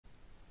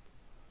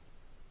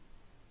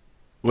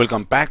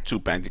Welcome back to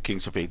Bandit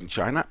Kings of 8 in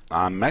China.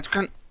 I'm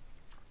Magican,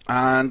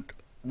 and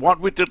what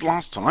we did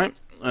last time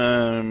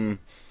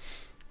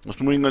was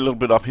moving a little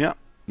bit up here,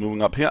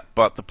 moving up here,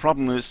 but the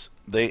problem is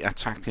they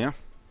attacked here.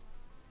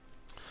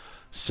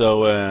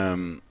 So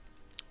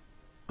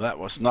that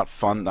was not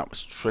fun. That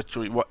was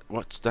treachery.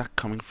 What's that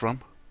coming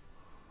from?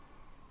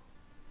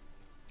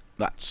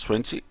 That's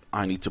 20.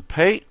 I need to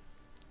pay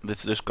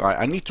this guy.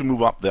 I need to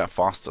move up there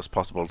fast as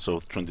possible.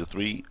 So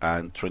 23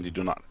 and 20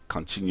 do not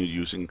continue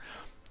using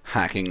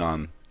hacking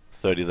on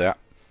 30 there.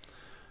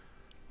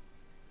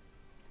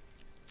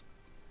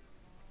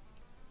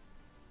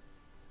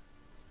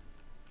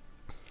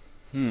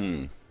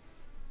 I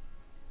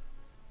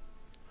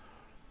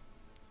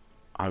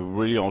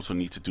really also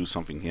need to do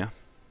something here.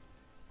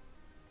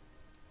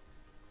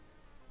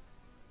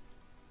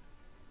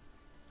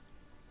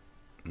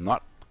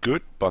 Not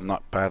good, but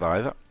not bad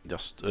either.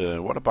 Just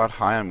what about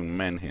hiring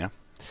men here?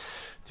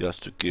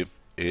 Just to give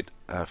it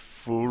a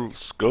full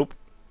scope.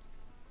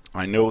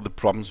 I know the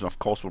problems, of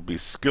course, will be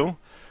skill,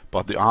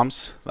 but the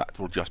arms, that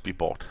will just be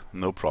bought.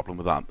 No problem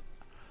with that.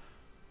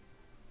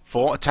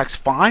 4 attacks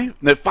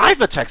 5? No,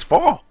 5 attacks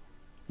 4!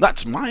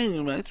 That's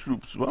my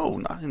troops. Whoa,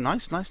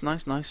 nice.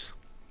 Let's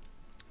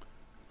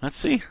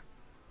see.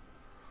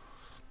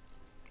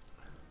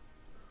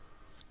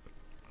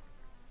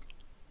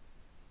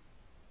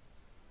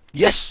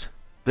 Yes!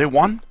 They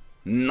won!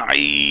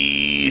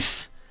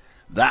 Nice!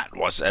 That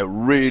was a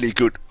really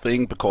good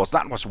thing, because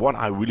that was what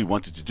I really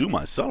wanted to do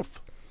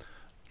myself.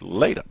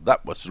 Later,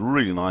 that was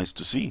really nice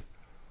to see.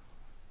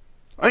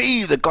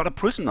 Hey, they got a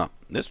prisoner.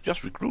 Let's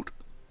just recruit.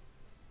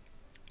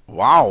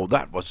 Wow,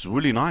 that was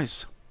really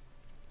nice.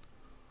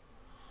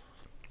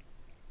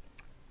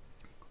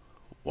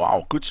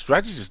 Wow, good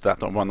strategies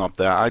that one up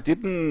there. I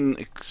didn't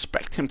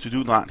expect him to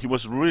do that. He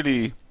was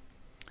really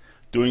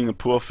doing a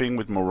poor thing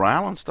with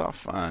morale and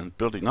stuff and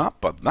building up,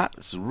 but that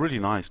is really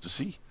nice to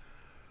see.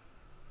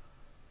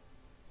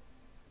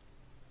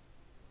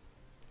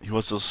 He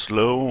was so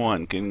slow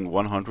and getting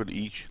 100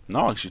 each.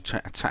 Now I should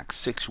attack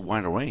 6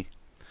 right away.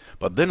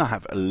 But then I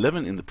have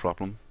 11 in the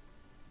problem.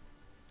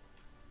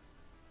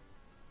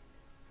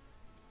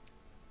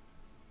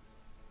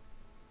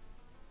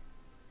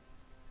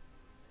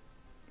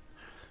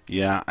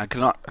 Yeah, I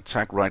cannot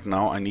attack right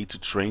now. I need to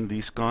train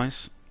these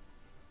guys.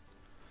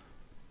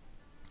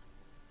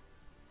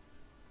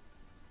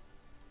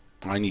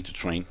 I need to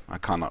train. I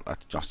cannot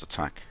just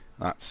attack.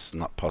 That's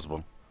not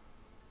possible.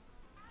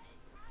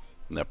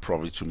 There are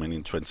probably too many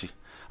in 20.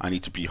 I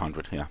need to be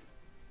 100 here.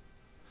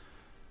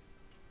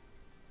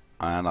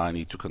 And I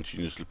need to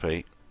continuously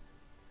pay.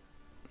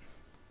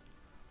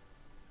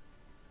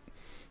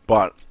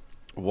 But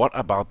what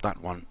about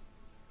that one?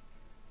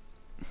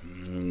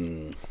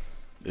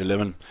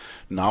 11.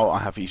 Now I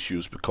have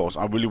issues because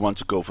I really want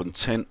to go from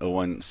 10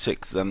 over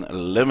 6. Then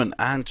 11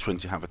 and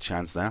 20 have a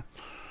chance there.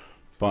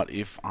 But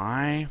if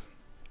I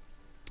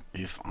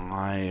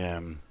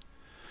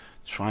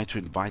try to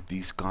invite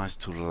these guys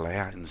to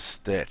lair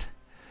instead.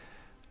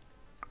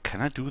 Can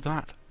I do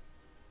that?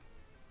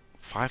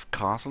 5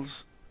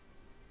 castles?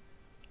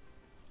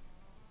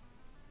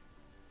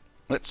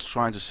 Let's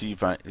try to see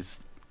if it's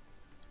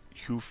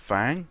Hu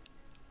Fang.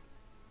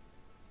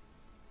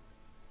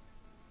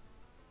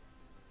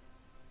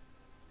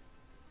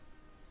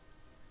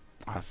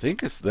 I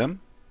think it's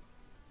them.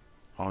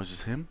 Or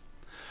is it him?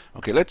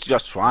 Okay, let's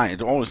just try.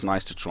 It's always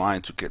nice to try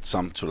and to get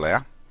some to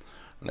lair.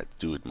 Let's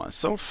do it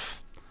myself.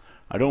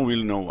 I don't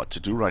really know what to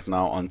do right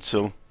now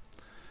until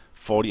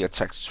 40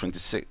 attacks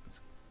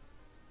 26.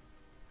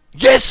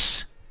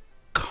 Yes!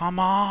 Come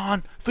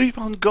on!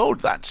 3,000 gold.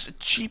 That's a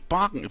cheap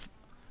bargain.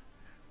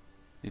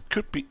 It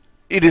could be.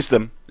 It is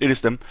them. It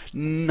is them.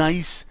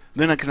 Nice.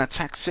 Then I can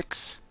attack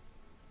 6.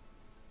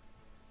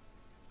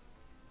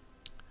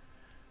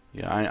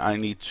 Yeah, I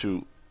need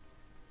to.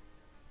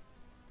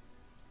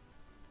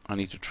 I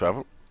need to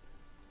travel.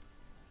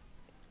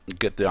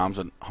 Get the arms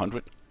at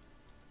 100.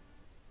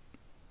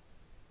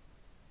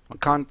 I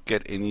can't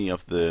get any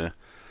of the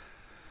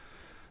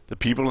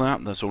people there.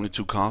 There's only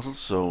 2 castles,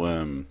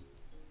 so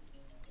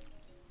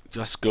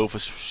just go for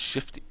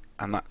Shifty,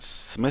 and that's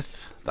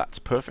Smith. That's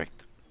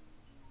perfect.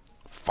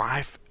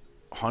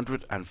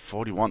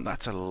 541.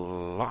 That's a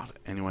lot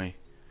anyway.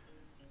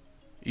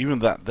 Even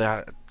that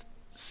they're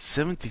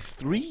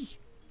 73.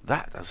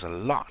 That is a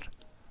lot.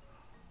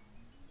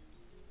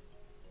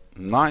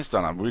 Nice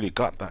that I really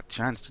got that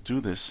chance to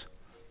do this.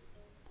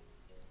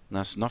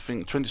 There's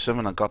nothing.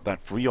 27. I got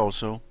that free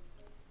also.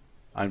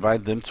 I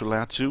invite them to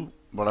lair too,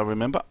 what I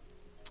remember.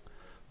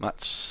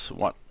 That's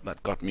what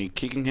that got me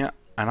kicking here.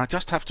 And I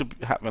just have to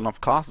have enough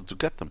castles to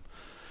get them.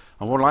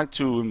 I would like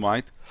to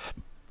invite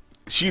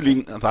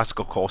Xiling. That's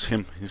of course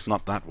him. He's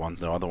not that one,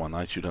 the other one.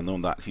 I should have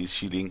known that. He's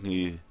Xiling.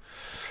 He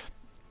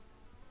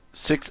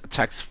 6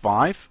 attacks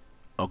 5.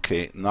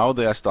 Okay, now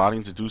they are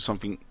starting to do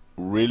something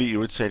really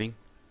irritating.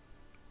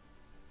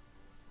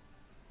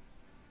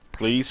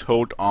 Please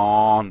hold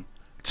on.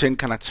 10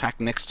 can attack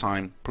next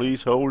time.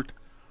 Please hold.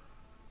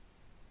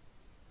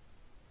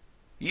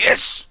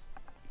 Yes!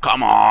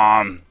 Come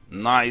on!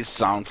 Nice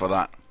sound for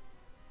that.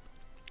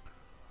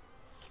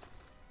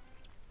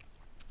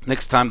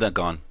 Next time they're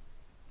gone.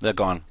 They're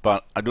gone.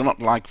 But I do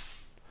not like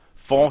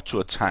 4 to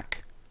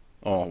attack.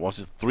 Or was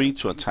it 3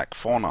 to attack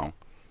 4 now?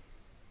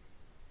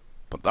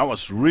 But that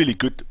was really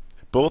good.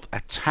 Both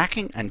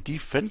attacking and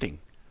defending.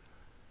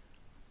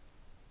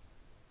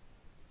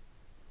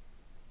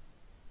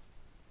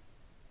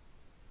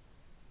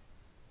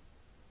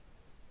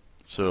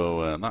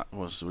 So that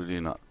was really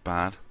not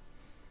bad.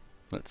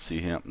 Let's see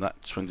here.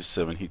 That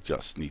 27, he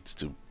just needs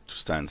to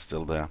stand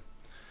still there.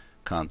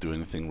 Can't do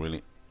anything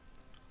really.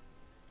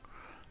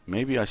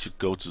 Maybe I should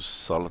go to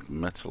solid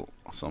metal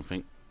or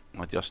something.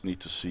 I just need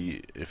to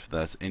see if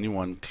there's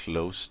anyone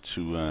close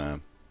to...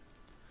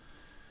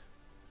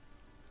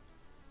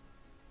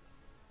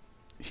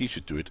 he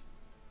should do it.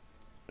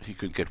 He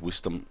could get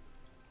wisdom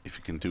if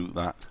he can do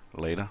that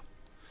later.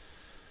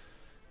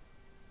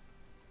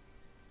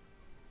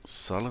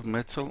 Solid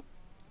metal.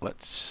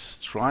 Let's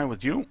try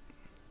with you.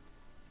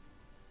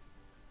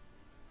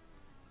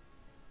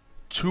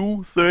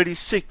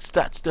 236.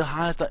 That's the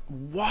highest.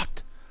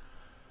 What?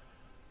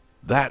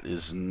 That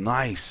is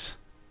nice.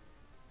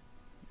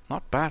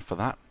 Not bad for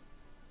that.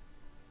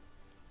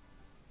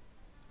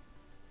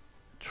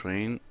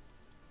 Train.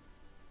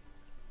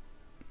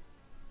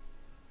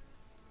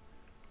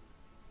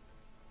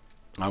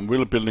 I'm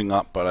really building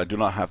up, but I do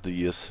not have the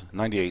years.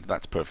 98.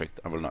 That's perfect.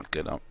 I will not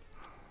get up.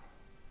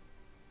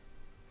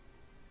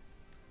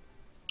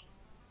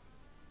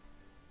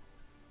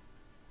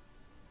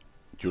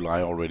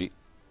 July already.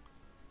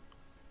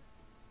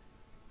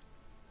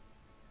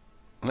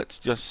 Let's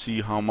just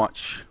see how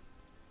much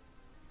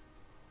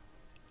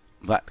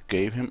that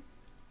gave him.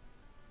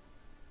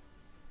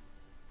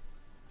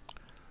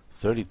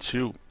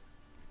 32.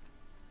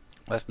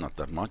 That's not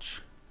that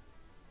much.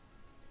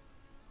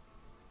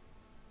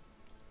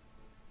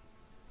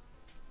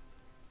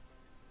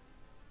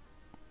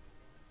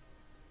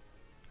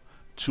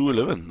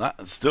 $211.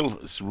 That still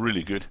is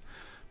really good,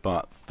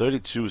 but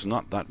 32 is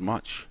not that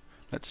much.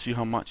 Let's see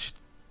how much it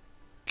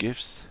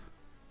gives.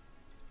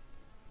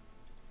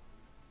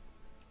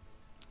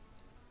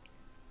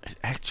 It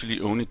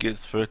actually only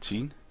gives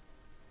 13.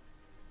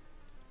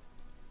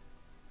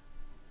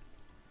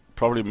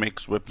 Probably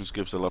makes weapons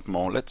gives a lot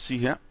more. Let's see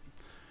here.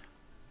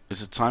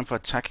 Is it time for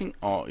attacking,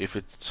 or if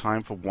it's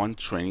time for one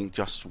training,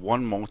 just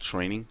one more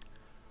training?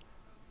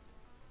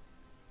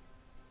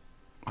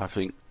 I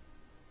think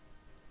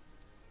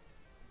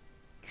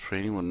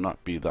training will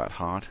not be that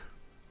hard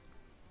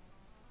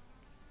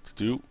to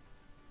do.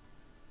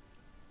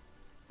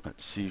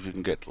 Let's see if we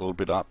can get a little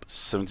bit up.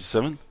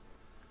 77.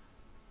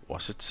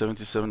 Was it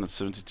 77 and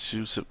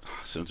 72?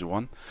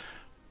 71.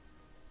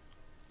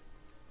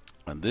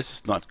 And this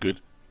is not good.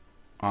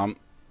 I'm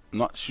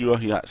not sure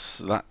he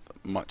has that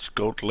much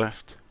gold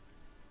left.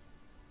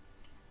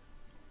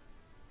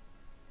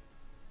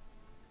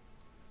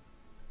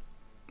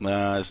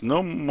 There's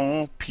no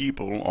more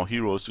people or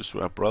heroes to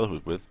swear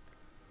brotherhood with.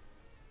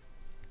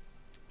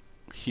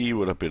 He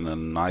would have been a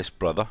nice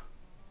brother.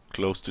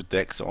 Close to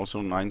Dex,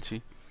 also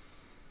 90.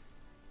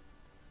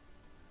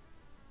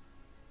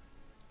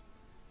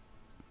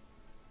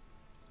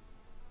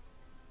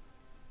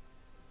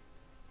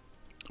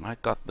 I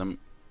got them.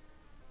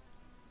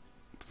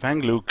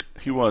 Fang Luke,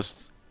 he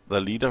was the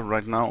leader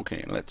right now.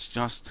 Okay, let's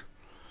just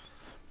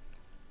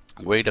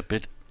wait a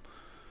bit.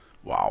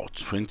 Wow,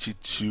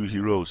 22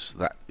 heroes.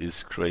 That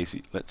is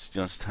crazy. Let's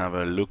just have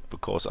a look,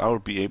 because I will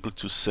be able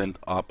to send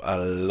up a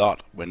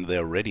lot when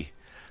they're ready.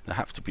 They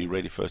have to be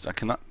ready first. I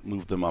cannot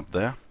move them up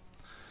there.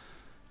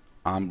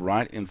 I'm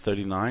right in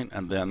 39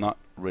 and they're not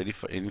ready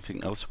for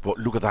anything else. But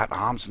look at that,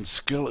 arms and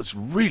skill is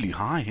really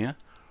high here.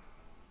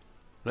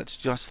 Let's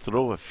just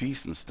throw a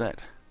feast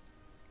instead.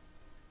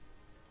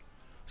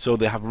 So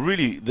they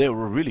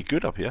were really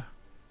good up here.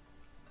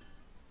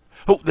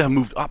 Oh, they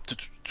moved up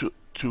to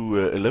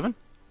 11.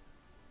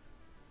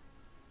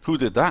 Who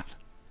did that?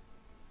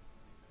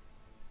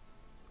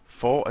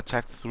 4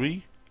 attack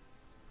 3.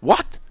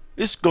 What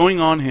is going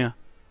on here?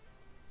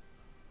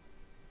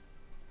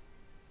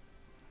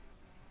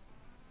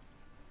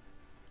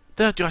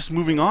 They're just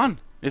moving on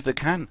if they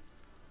can.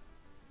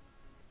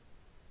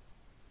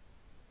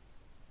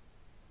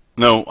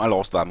 No, I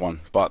lost that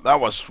one, but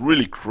that was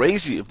really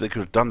crazy if they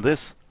could have done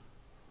this.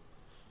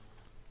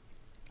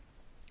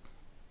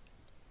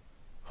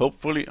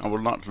 Hopefully I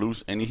will not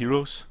lose any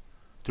heroes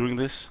doing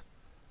this.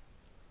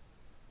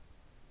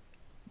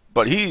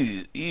 But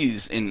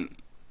he's in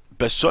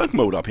berserk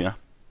mode up here.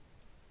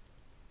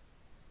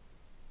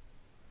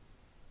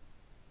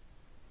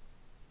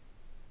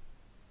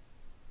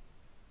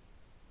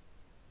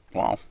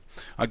 Wow.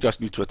 I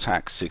just need to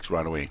attack 6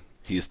 right away.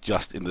 He is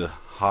just in the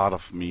heart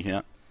of me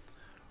here.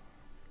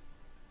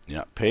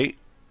 Yeah, pay.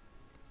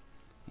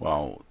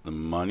 Wow, the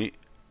money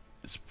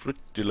is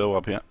pretty low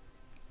up here.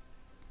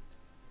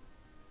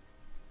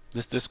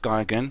 This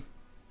guy again.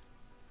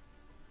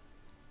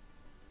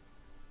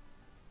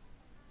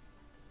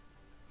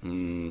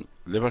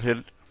 Leopard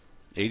Hill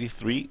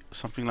 83,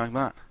 something like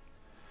that.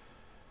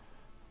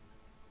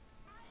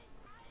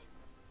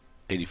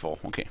 84,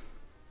 okay.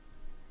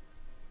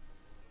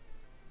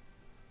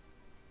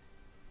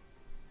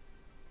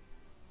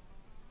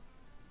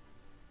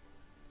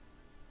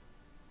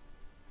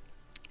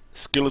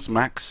 skill is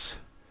max.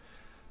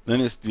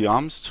 Then it's the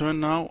arms turn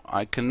now.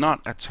 I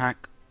cannot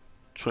attack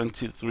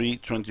 23,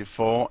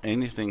 24,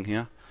 anything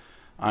here.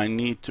 I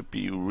need to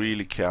be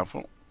really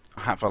careful.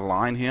 I have a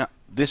line here.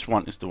 This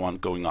one is the one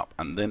going up,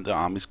 and then the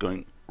arm is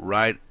going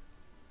right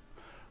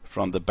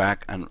from the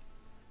back and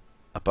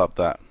above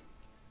that.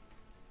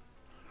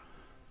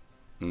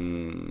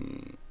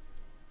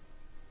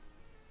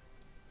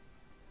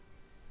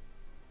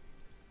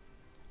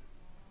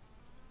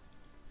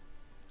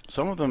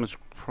 Some of them is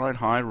quite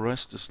high,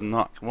 rest is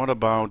not. What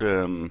about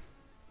oh,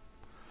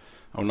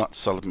 not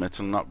solid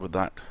metal, not with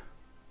that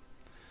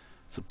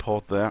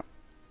support there.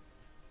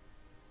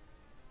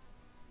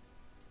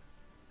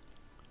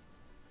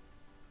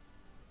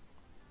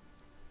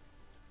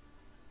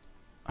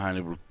 And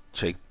it will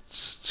take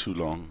too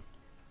long.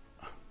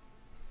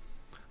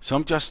 So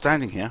I'm just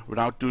standing here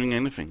without doing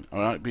anything, or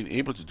not being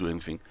able to do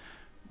anything.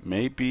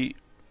 Maybe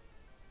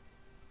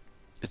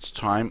it's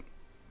time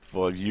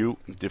for a view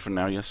in different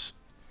areas.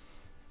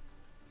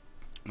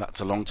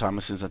 That's a long time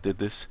since I did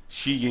this.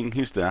 Shi Ying,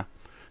 he's there.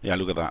 Yeah,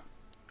 look at that.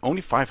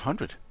 Only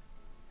 500.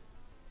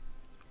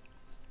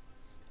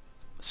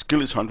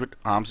 Skill is 100,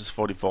 arms is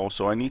 44,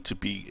 so I need to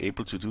be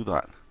able to do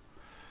that.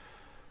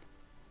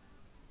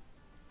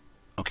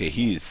 Okay,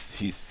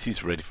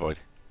 he's ready for it.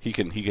 He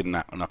can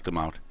knock them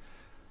out.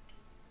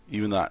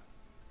 Even that,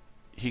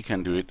 he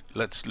can do it.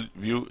 Let's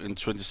view in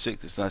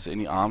 26 if there's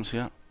any arms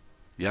here.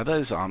 Yeah, there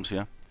is arms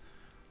here.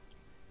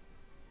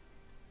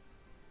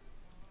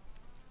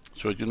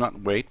 So I do not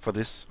wait for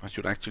this. I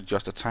should actually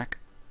just attack.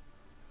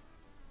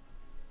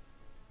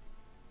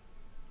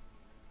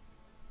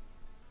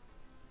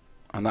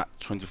 And that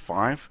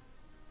 25.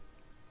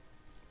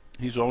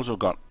 He's also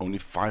got only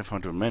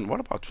 500 men. What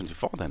about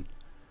 24 then?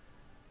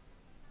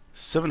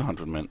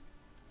 700 men.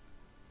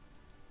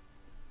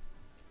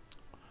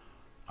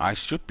 I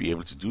should be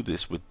able to do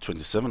this with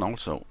 27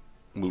 also.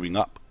 Moving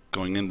up,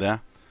 going in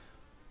there,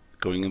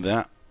 going in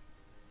there,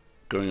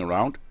 going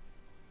around.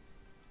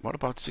 What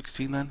about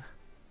 16 then?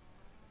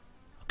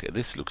 Okay,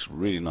 this looks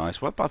really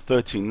nice. What about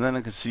 13? Then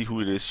I can see who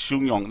it is.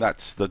 Shun Yong,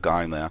 that's the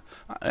guy there.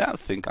 I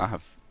think I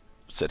have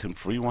set him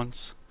free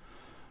once.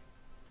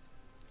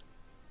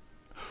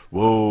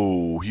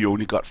 Whoa, he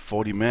only got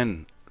 40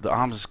 men. The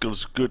arms skill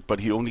is good, but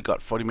he only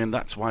got 40 men.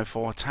 That's why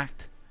 4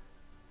 attacked.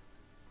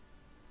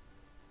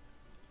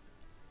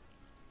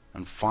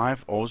 And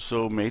 5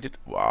 also made it.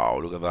 Wow,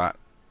 look at that.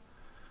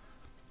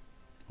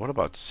 What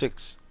about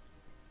 6?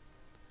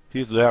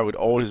 He's there with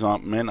all his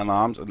men and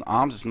arms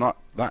is not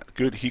that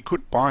good. He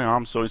could buy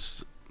arms, so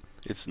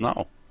it's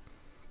now.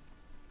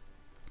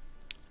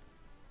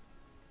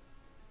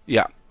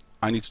 Yeah,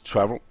 I need to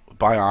travel,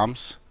 buy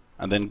arms,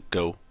 and then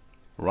go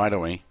right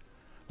away.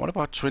 What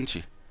about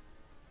 20?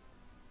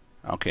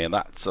 Okay,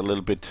 that's a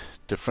little bit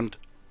different.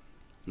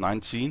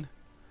 19.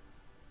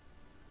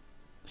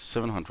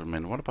 700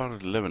 men. What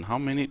about 11? How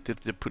many did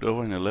they put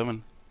over in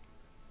 11?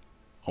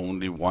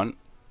 Only 1.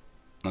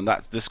 And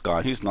that's this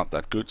guy. He's not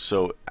that good,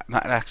 so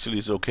that actually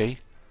is okay.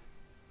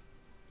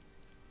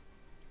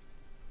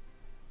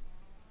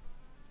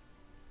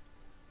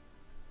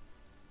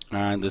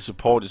 And the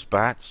support is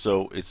bad,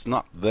 so it's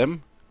not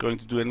them going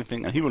to do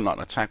anything, and he will not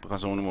attack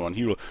because only one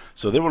hero.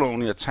 So they will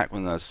only attack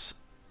when there's...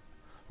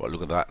 Well,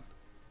 look at that.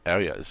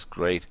 Area is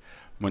great.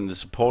 When the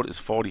support is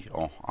 40.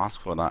 Oh, ask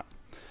for that.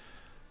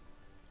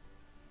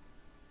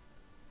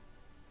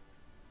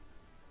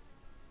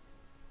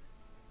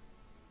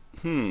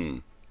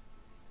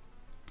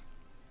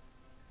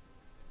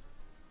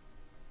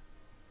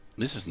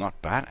 This is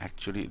not bad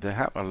actually. They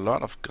have a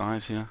lot of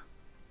guys here.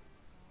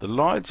 The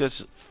Lloyd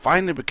just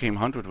finally became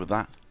 100 with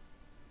that.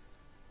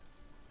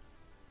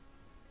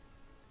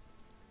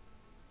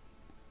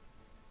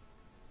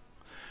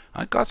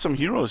 I got some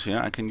heroes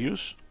here I can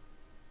use.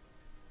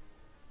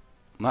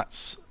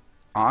 That's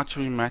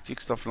archery,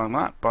 magic, stuff like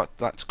that, but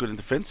that's good in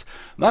defense.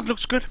 That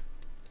looks good.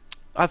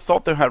 I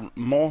thought they had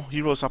more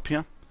heroes up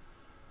here,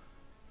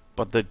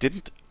 but they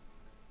didn't.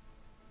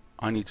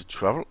 I need to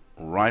travel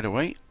right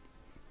away.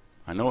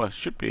 I know I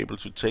should be able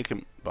to take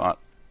him, but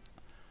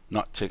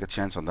not take a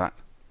chance on that.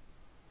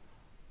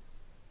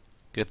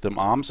 Get them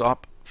arms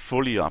up,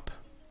 fully up.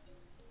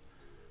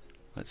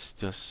 Let's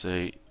just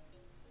say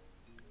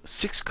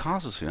 6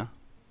 castles here.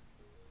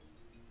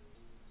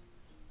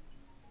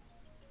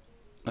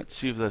 Let's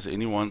see if there's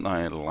anyone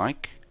I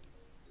like.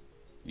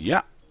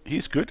 Yeah,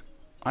 he's good.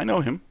 I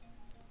know him.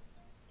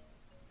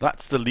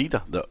 That's the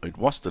leader. It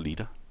was the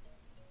leader.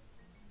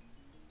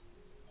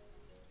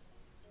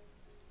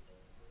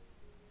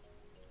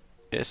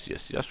 Yes,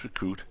 yes, just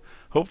recruit.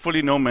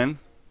 Hopefully no men.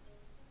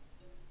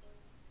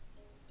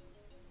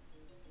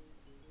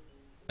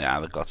 Yeah,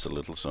 the guts a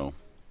little so.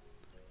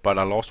 But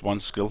I lost 1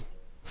 skill.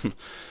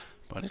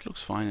 But it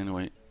looks fine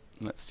anyway.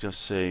 Let's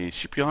just say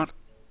shipyard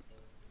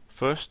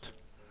first.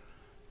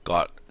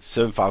 Got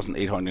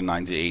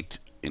 7,898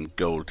 in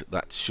gold.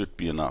 That should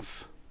be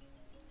enough.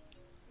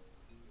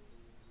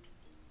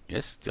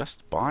 Yes,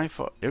 just buy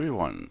for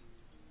everyone.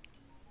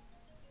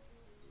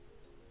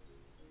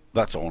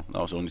 That's all.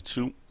 That was only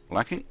 2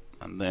 lacking.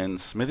 And then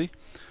smithy.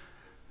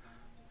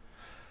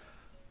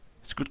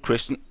 It's a good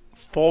question.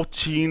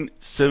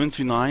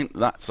 1479,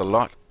 that's a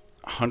lot.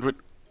 100.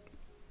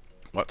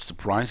 What's the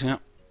price here?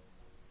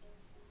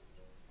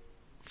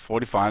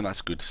 45,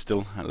 that's good.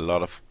 Still a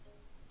lot of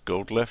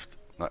gold left.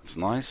 That's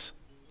nice.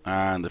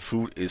 And the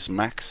food is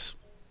max.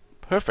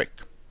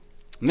 Perfect.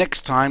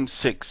 Next time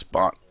 6,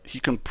 but he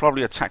can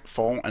probably attack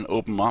 4 and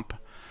open up.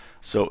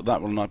 So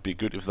that will not be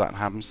good if that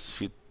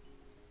happens.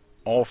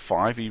 Or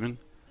 5 even.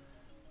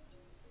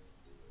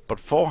 But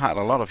 4 had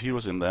a lot of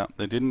heroes in there.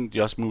 They didn't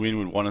just move in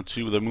with 1 or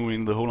 2, they moved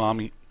in the whole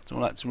army. So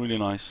that's really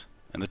nice.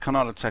 And they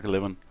cannot attack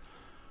 11.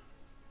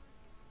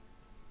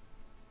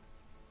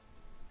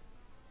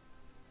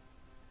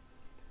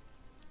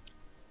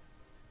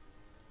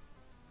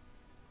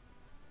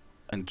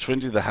 And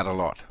 20 they had a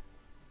lot.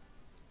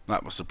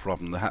 That was the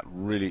problem. They had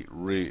really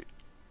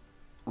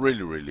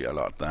a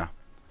lot there.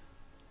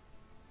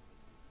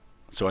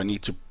 So I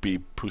need to be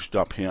pushed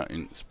up here,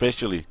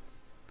 especially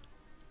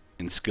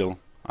in skill.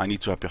 I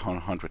need to have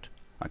 100.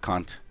 I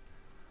can't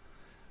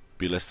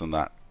be less than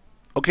that.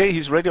 Okay,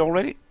 he's ready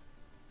already.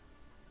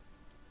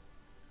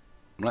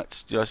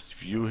 Let's just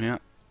view here.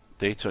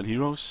 Data and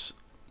heroes.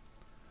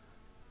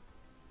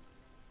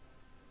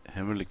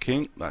 Heavenly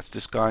King. That's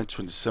this guy,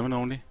 27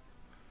 only.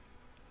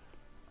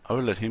 I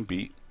will let him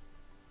be.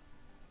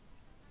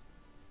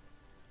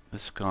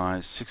 This guy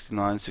is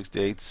 69,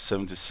 68,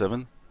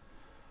 77.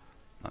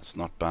 That's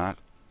not bad.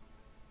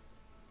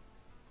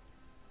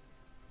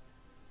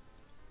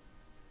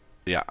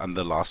 Yeah, and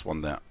the last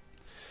one there.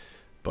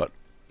 But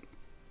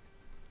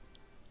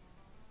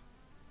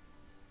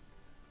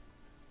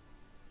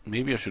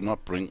maybe I should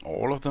not bring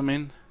all of them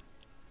in.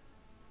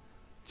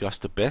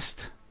 Just the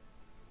best.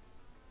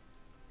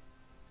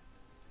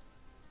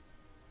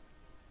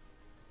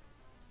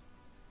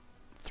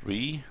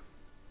 Three,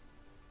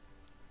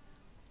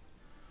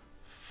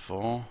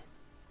 4.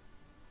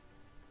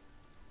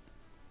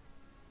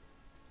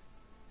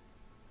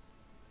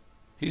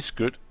 He's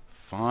good.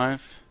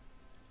 5,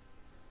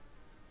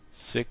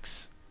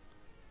 6,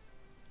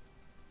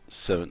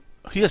 7.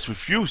 He has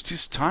refused.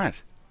 He's tired.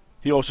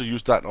 He also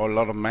used that or a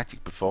lot of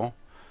magic before.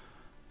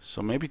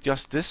 So maybe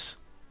just this.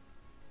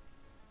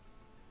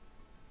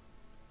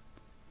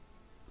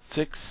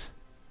 6.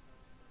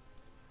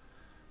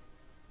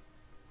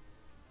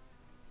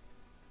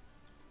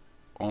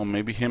 Or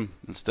maybe him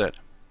instead.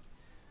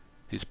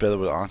 He's better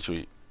with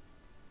archery.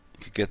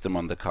 You can get them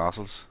on the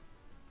castles.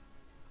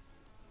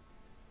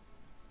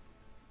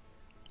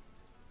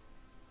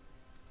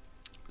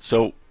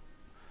 So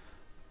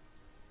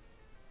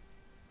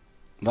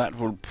that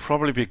will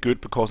probably be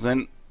good, because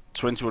then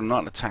 20 will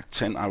not attack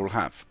 10. I will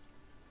have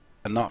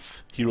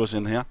enough heroes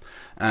in here.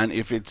 And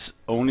if it's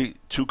only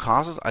 2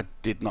 castles, I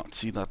did not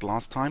see that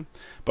last time,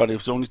 but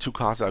if it's only 2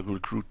 castles, I could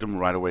recruit them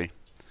right away.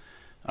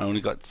 I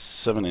only got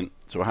 7 in,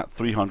 so I had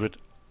 300.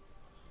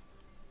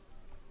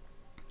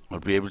 I'll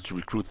be able to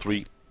recruit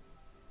 3.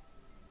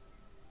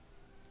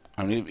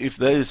 I mean, if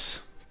there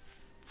is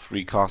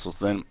 3 castles,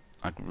 then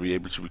I could be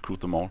able to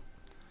recruit them all.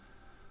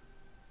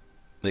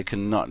 They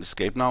cannot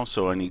escape now,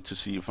 so I need to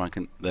see if I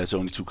can. There's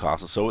only 2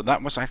 castles, so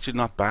that was actually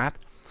not bad.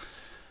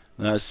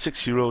 There's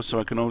 6 heroes, so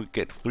I can only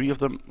get 3 of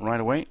them right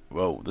away.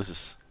 Whoa, this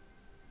is.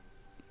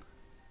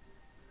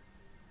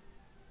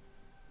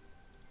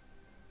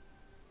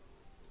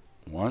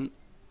 One,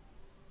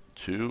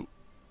 2,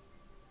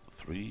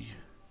 3,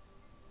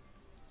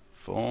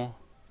 4,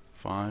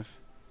 5,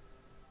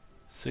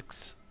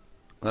 6.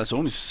 That's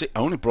only 6. I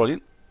only brought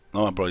in.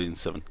 No, I brought in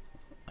 7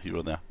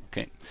 hero there.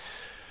 Okay,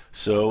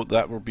 so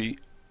that will be.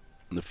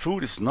 The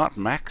food is not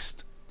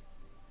maxed,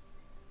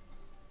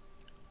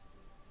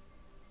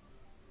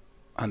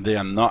 and they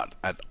are not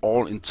at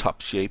all in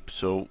top shape.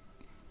 So,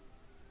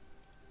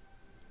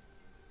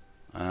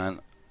 and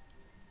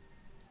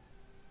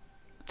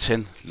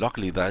 10.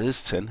 Luckily, there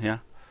is 10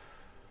 here.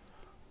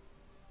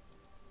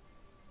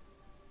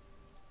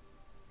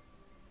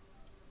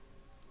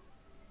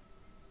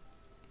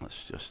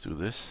 Let's just do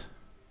this.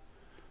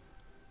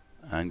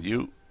 And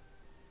you,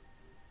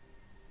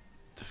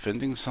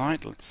 defending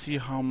side. Let's see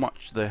how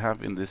much they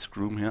have in this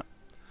room here.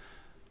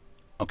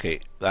 Okay,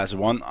 there's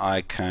one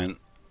I can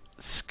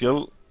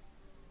skill.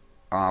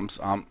 Arms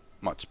are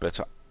much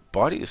better.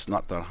 Body is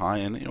not that high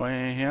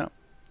anyway here.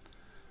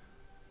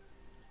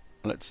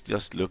 Let's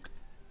just look.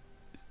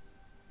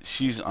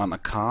 She's on a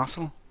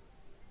castle.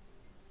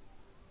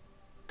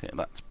 Okay,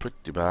 that's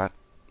pretty bad.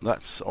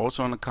 That's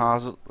also on a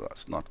castle.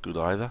 That's not good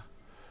either.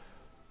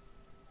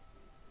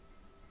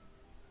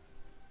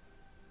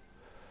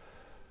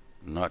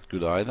 Not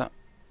good either.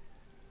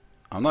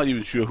 I'm not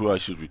even sure who I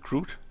should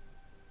recruit.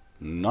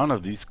 None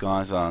of these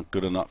guys are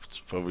good enough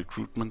for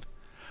recruitment.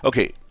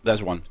 Okay,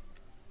 there's one.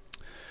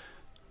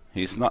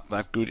 He's not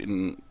that good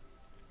in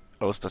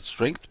Ulster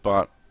strength,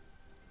 but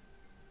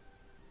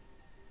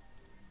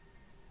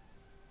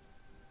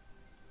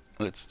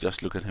let's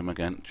just look at him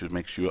again to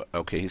make sure.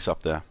 Okay, he's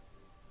up there.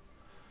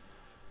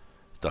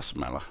 Doesn't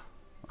matter.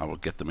 I will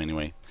get them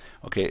anyway.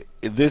 Okay,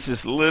 this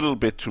is a little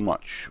bit too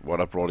much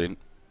what I brought in.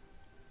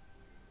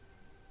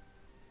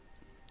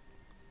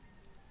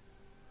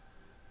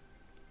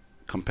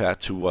 compared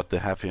to what they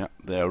have here.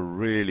 They are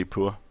really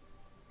poor.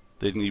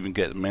 They didn't even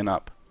get men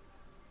up.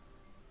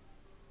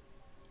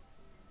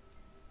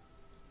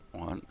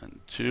 1 and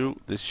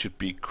 2. This should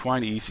be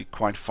quite easy,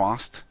 quite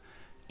fast.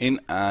 In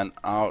and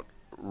out,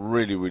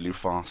 really, really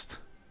fast.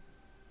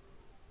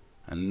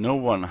 And no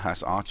one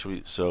has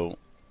archery, so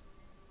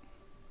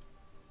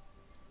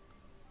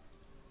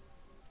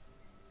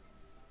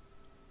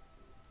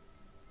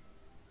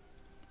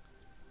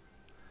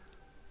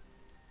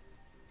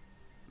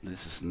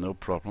this is no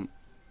problem.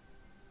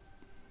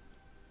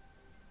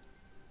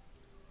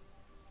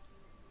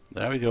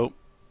 There we go.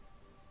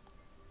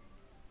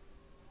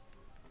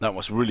 That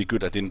was really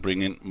good. I didn't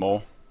bring in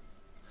more.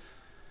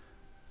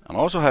 And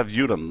also have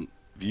viewed on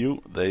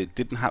view. They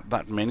didn't have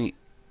that many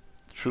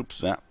troops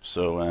there,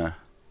 so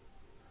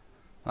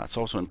that's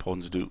also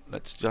important to do.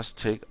 Let's just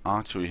take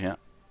archery here.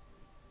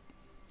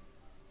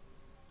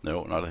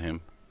 No, not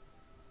him.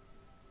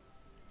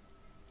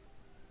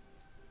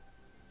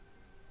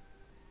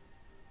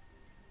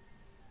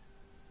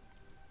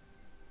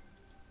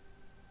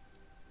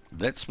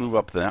 Let's move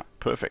up there.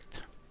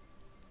 Perfect.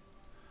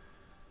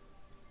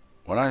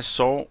 When I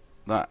saw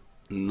that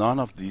none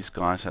of these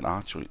guys had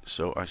archery,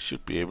 so I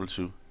should be able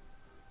to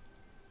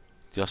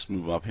just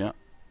move up here.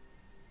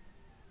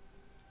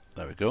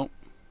 There we go.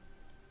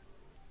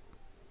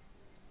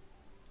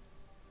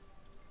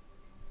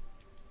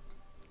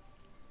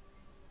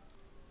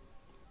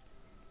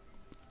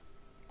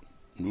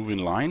 Move in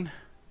line.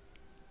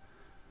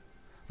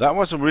 That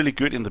was really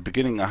good in the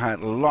beginning. I had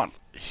a lot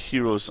of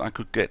heroes I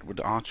could get with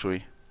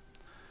archery.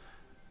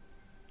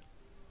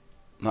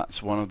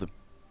 That's one of the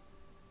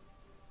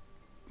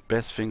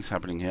best things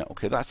happening here.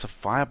 Okay, that's a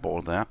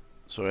fireball there.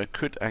 So I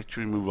could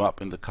actually move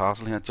up in the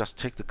castle here. Just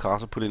take the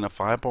castle, put in a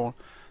fireball.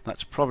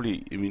 That's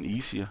probably even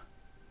easier.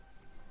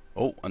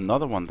 Oh,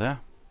 another one there.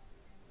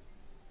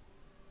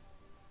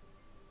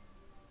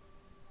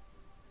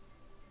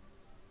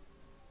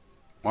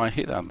 Why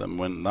hit at them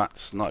when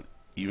that's not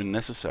even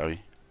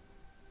necessary?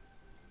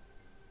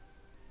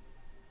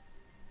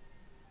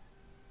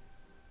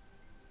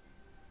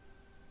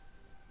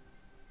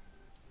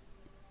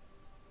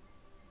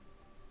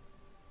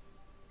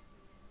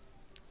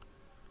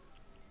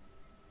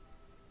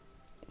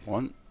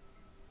 One,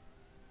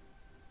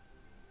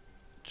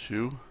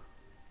 two,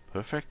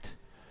 perfect.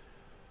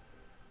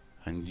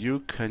 And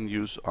you can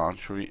use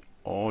archery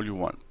all you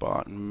want,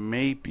 but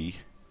maybe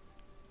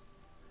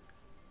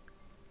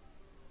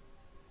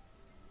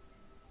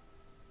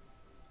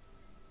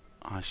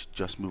I should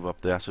just move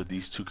up there so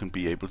these two can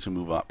be able to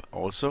move up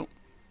also.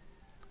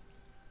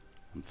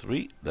 And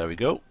 3, there we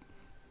go.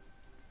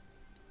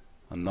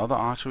 Another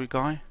archery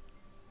guy.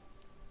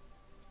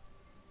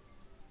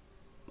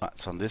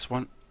 That's on this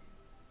one.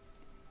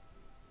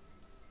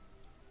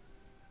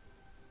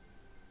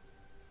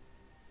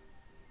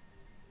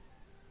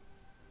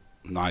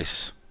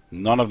 Nice.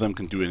 None of them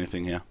can do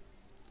anything here.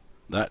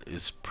 That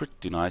is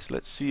pretty nice.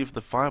 Let's see if the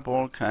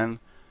fireball can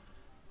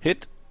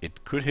hit.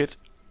 It could hit.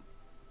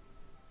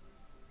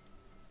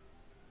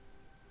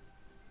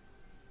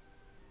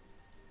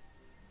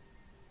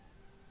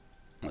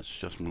 Let's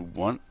just move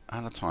one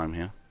at a time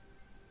here.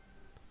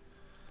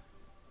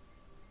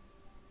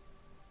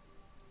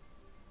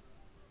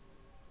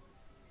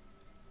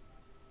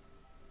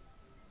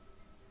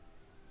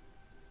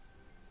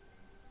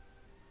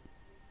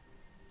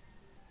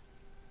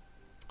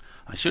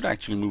 I should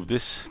actually move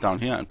this down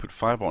here and put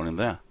fireball in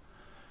there.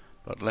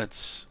 But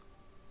let's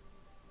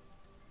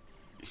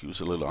use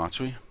a little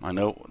archery. I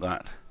know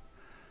that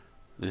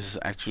this is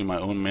actually my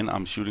own men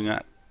I'm shooting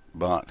at,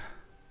 but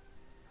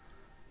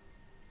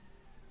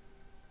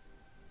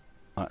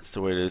that's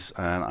the way it is.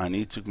 And I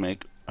need to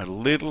make a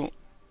little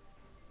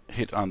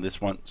hit on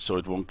this one so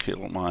it won't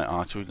kill my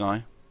archery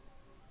guy.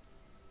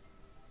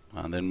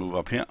 And then move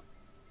up here.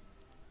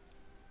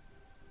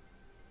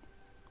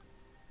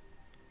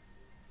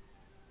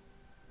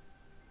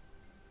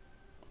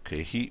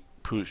 Okay, he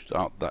pushed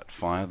out that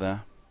fire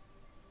there.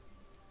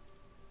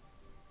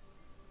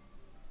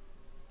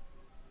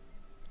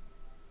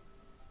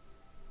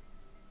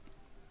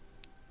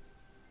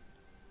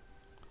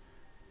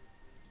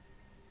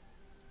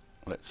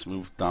 Let's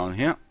move down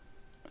here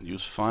and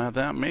use fire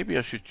there. Maybe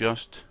I should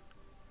just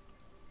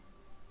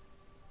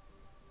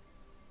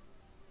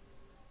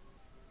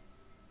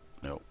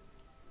no.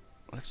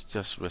 Let's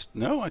just rest.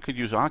 No, I could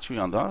use archery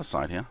on the other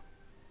side here.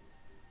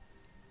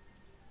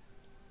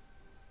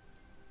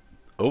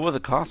 Over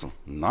the castle.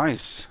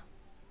 Nice.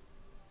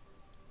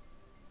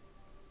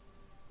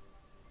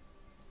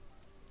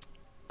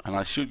 And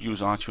I should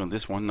use archery on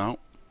this one now.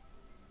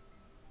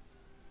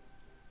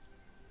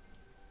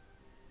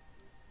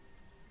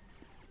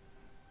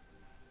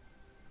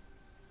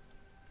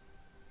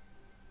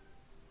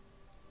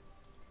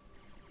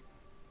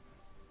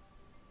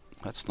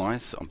 That's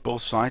nice on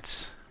both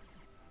sides.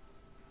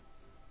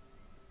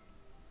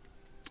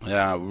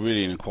 Yeah,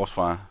 really in a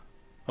crossfire.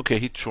 Okay,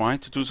 he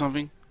tried to do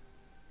something.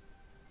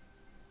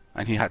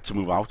 And he had to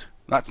move out.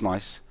 That's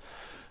nice.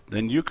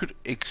 Then you could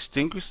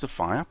extinguish the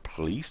fire.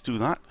 Please do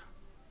that.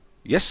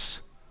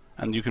 Yes.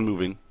 and you can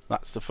move in.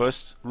 That's the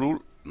first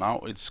rule. Now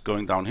it's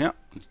going down here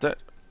instead.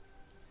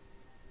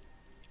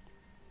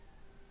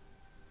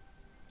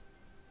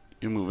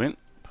 You move in.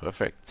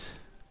 Perfect.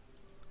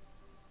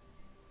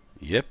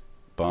 Yep,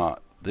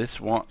 but this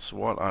was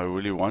what I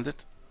really wanted.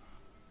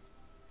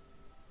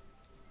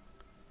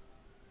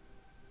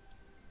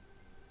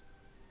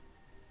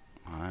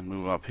 And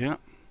move up here.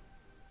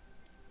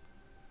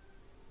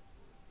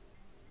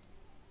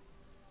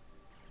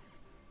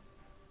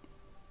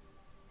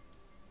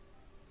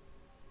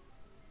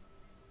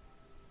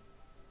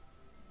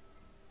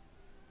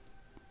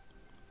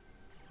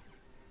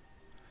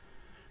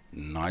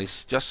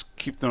 Nice. Just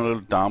keep them a little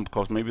down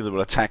because maybe they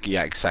will attack.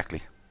 Yeah,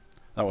 exactly.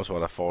 That was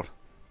what I thought.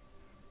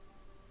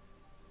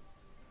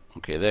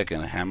 Okay, they're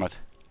getting hammered.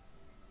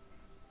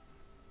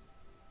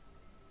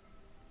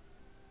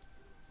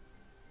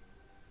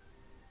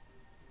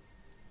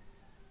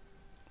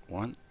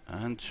 One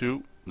and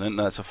two. Then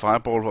there's a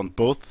fireball on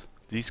both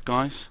these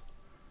guys.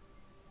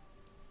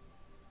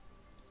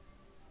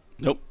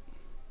 Nope.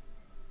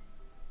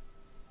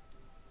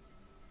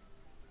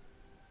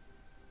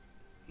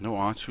 No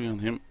archery on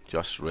him,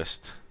 just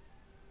rest.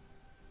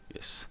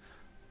 Yes.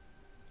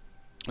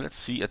 Let's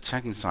see,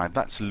 attacking side.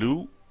 That's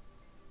Lu.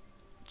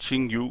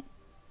 Qing Yu.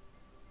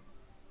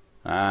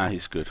 Ah,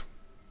 he's good.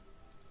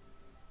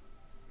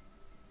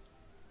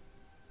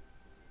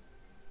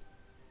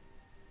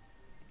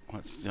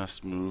 Let's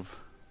just move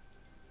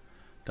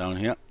down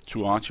here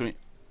to archery.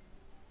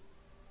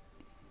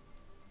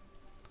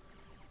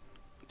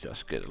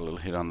 Just get a little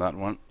hit on that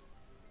one.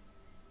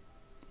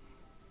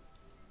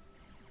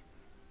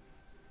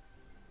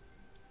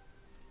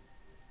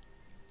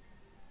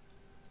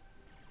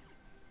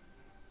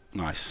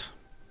 Nice.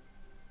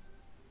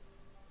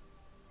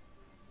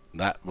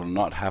 That will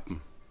not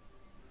happen.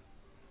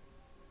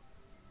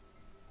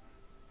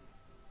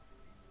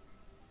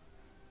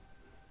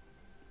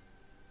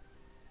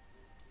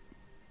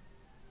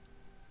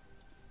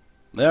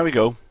 There we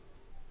go.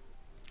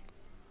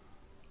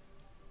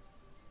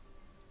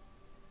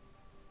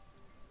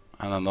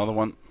 And another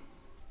one.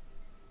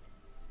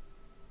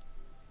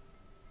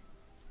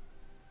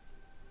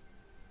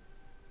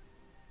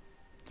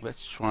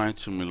 Let's try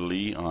to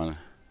melee on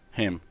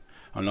him.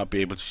 I'll not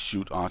be able to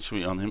shoot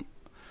archery on him.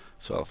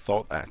 So I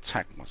thought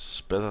attack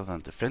was better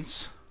than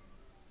defense.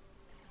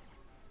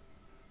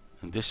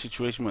 In this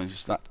situation when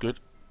he's that good.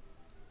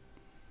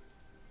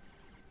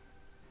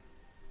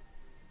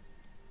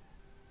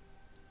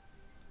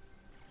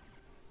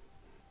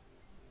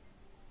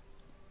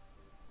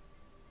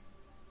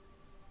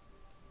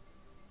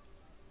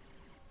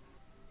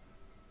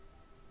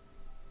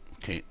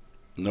 Okay,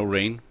 no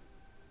rain.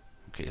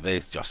 Okay, they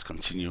just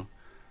continue.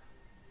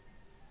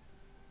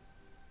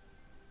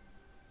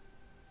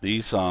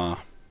 These are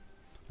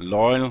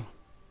loyal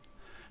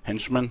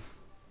henchmen.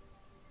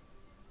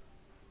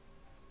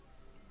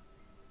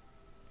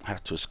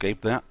 Have to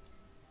escape there.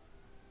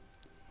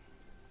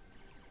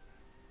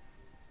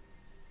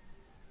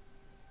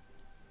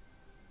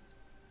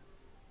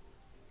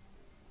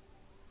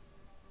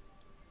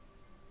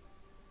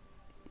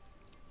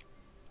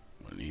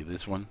 We'll leave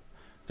this one.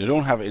 They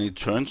don't have any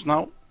turns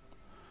now,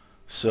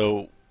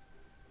 so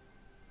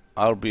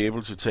I'll be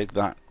able to take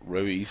that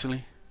very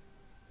easily.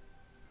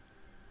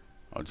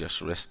 I'll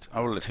just rest. I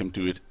will let him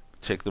do it,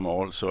 take them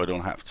all, so I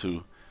don't have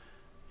to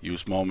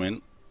use more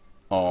men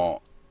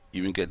or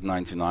even get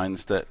 99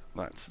 instead.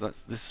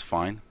 This is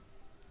fine.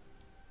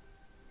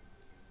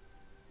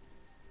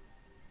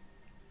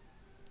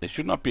 They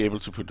should not be able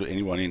to put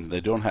anyone in. They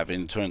don't have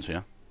any turns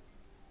here.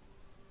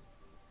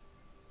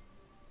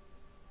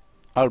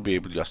 I'll be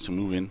able just to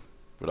move in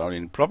without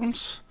any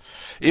problems.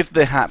 If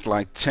they had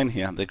like 10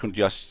 here, they could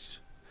just,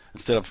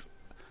 instead of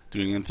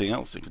doing anything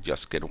else, they could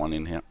just get one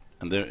in here,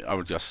 and then I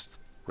would just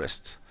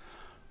rest.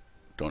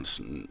 Don't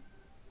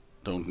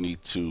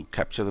need to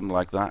capture them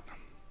like that.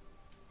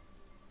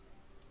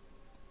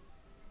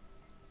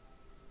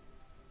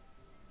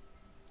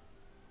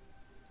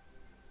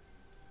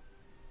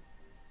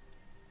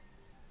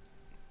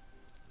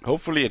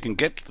 Hopefully I can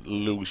get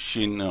Lu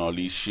Xin or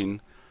Li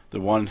Xin,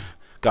 the one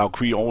Gao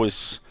Kui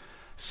always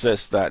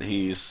says that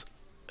his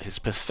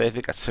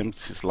pathetic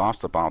attempt is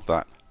laughed about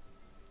that.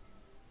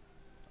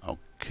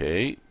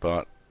 Okay,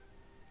 but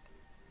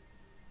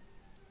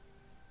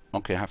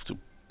okay, I have to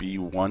be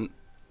one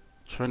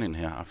turn in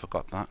here. I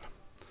forgot that.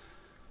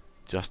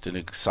 Just in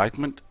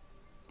excitement.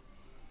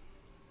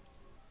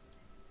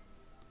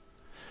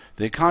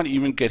 They can't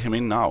even get him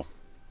in now.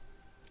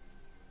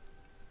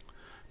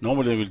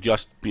 Normally they will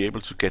just be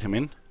able to get him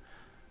in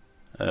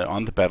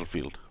on the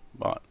battlefield,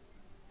 but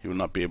he will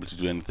not be able to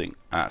do anything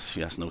as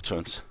he has no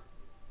turns.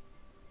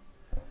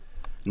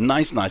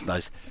 Nice, nice,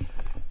 nice.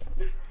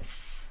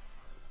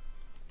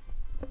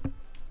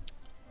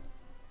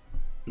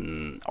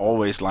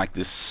 Always like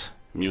this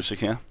music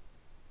here.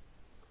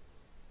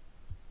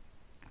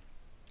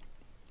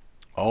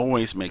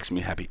 Always makes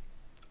me happy.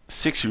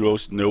 6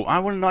 euros. No, I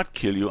will not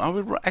kill you. I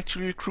will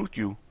actually recruit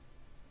you.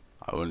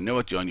 I will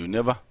never join you.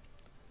 Never.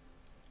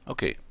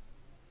 Okay.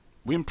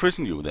 We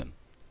imprison you then.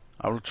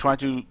 I will try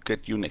to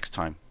get you next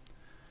time.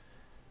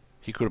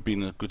 He could have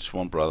been a good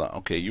sworn brother.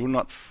 Okay, you're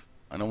not...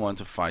 I don't want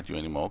to fight you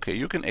anymore. Okay,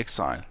 you can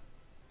exile.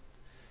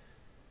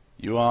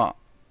 You are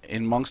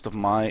in amongst of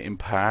my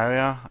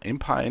empire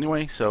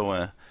anyway,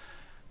 so...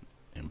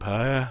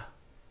 Empire...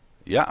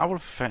 Yeah, I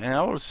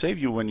will save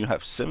you when you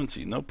have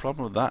 70. No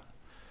problem with that.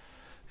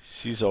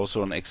 She's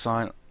also an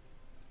exile.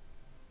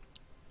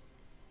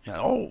 Yeah.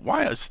 Oh,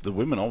 why is the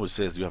women always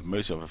says you have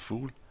mercy of a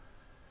fool?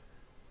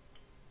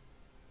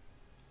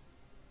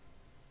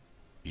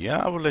 Yeah,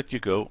 I will let you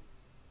go.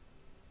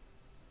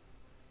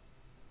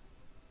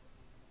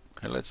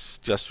 Okay, let's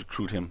just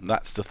recruit him.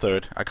 That's the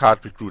third. I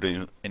can't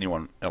recruit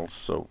anyone else,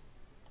 so...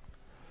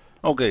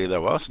 Okay,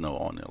 there was no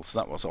one else.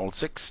 That was all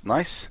 6.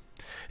 Nice.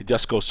 It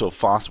just goes so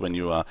fast when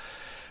you are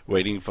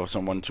waiting for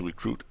someone to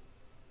recruit.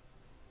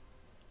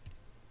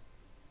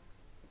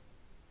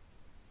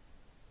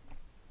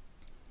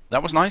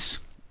 That was nice.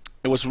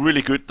 It was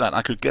really good that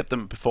I could get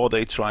them before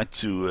they tried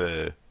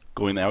to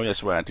go in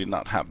areas where I did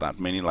not have that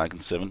many, like in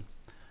 7.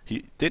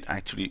 He did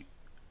actually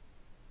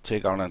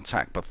take out an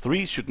attack, but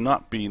 3 should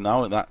not be.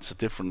 Now that's a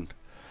different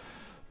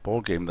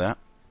ball game there.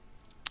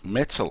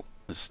 Metal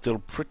is still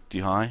pretty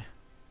high.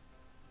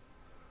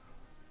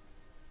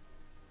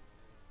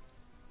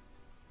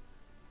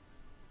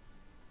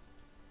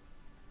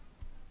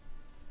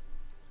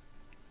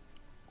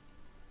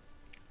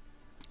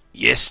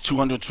 Yes,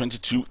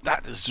 222.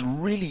 That is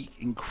really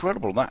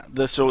incredible.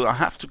 So I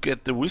have to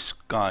get the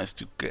Whisk guys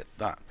to get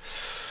that.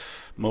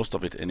 Most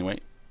of it anyway.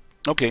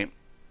 Okay.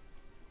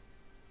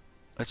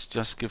 Let's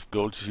just give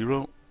gold to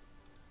hero.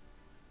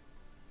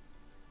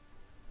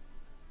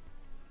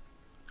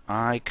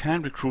 I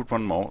can recruit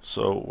one more,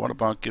 so what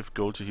about give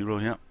gold to hero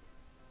here?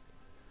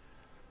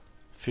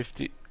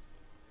 50.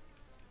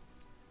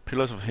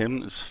 Pillars of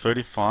him is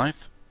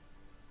 35.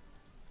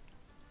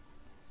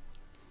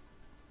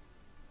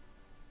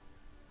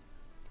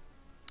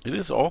 It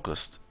is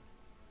August.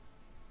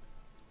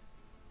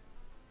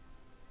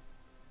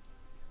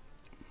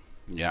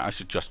 Yeah, I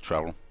should just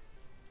travel.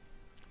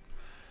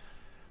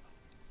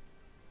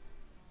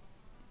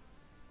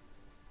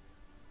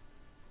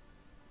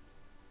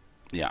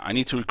 Yeah, I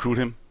need to recruit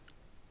him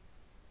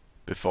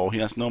before he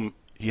has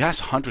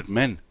 100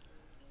 men.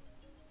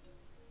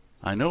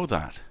 I know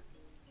that.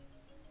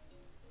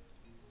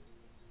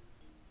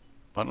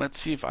 But let's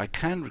see if I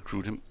can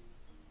recruit him.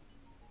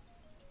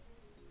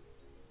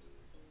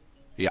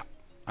 Yeah,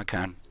 I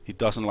can. He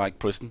doesn't like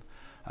prison,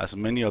 as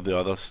many of the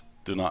others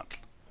do not.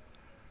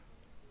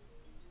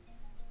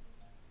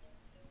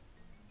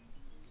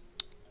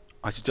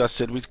 I should just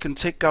said we can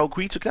take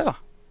Gaokui together.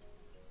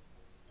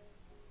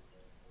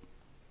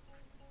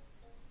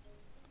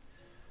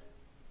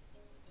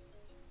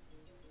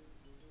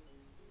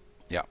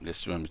 Yeah,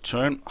 let's do a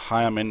return.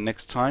 Hire men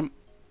next time.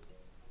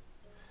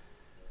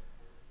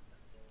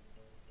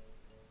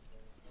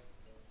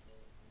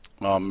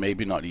 Or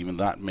maybe not even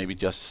that. Maybe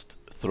just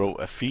throw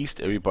a feast.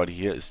 Everybody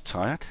here is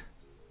tired.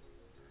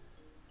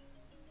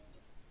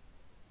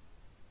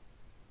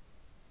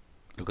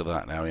 Look at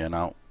that area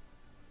now.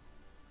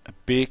 A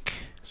big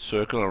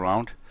circle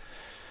around.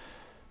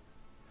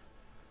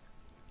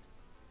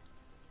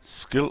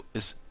 Skill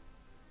is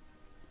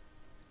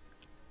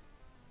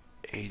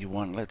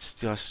 81. Let's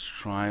just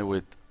try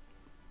with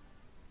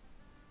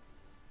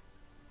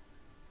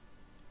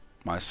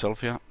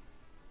myself here.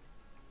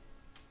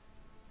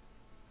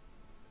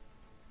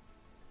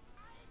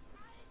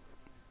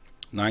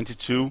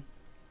 $92.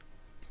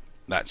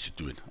 That should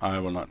do it. I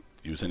will not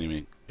use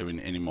any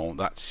anymore.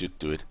 That should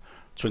do it.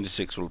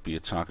 26 will be a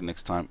target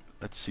next time.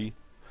 Let's see.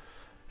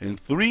 In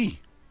 3.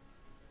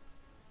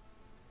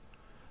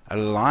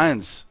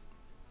 Alliance.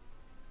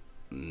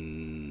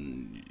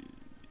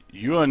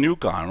 You're a new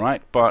guy,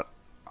 right? But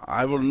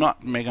I will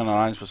not make an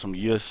alliance for some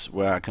years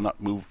where I cannot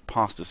move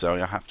past this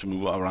area. I have to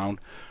move around.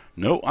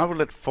 No, I will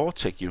let 4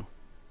 take you.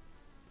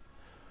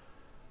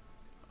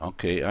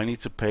 Okay, I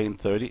need to pay in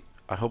 30.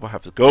 I hope I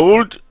have the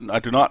gold. I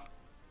do not.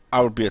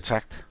 I will be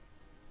attacked.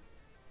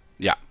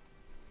 Yeah.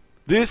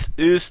 This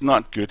is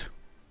not good.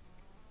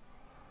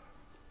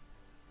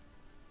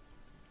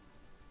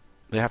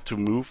 They have to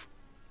move.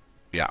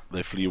 Yeah,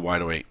 they flee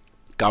wide away.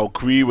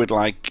 Gaokui with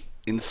like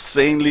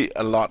insanely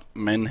a lot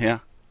men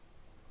here.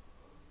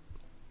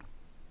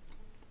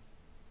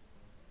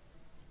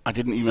 I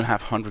didn't even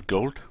have 100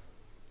 gold.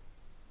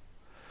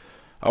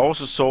 I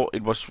also saw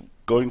it was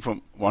going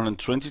from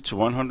 120 to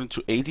 100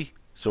 to 80.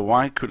 So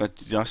why could I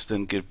just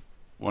then give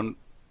one?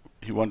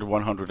 He wanted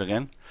 100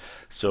 again.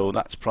 So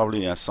that's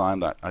probably a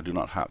sign that I do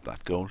not have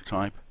that gold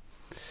type.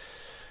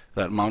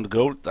 That amount of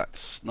gold.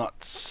 That's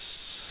not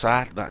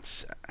sad.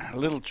 That's a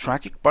little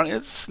tragic, but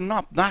it's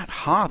not that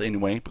hard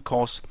anyway,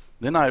 because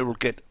then I will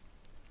get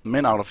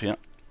men out of here.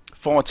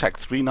 4 attack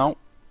 3 now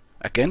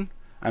again,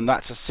 and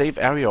that's a safe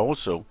area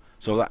also.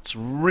 So that's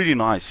really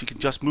nice. He can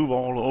just move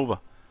all over,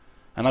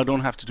 and I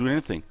don't have to do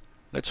anything.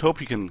 Let's hope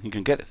he can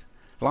get it.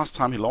 Last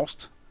time he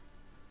lost.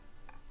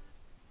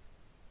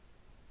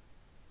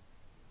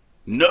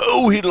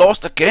 No, he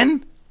lost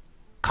again.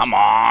 Come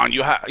on,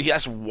 he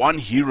has 1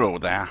 hero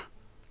there.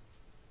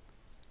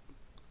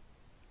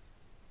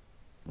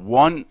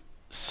 one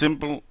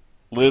simple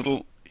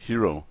little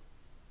hero.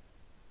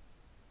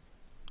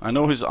 I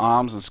know his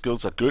arms and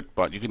skills are good,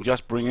 but you can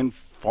just bring in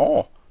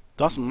 4.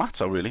 Doesn't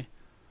matter really.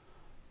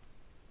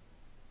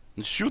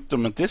 And shoot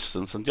them at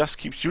distance and just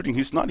keep shooting.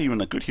 He's not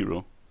even a good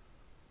hero.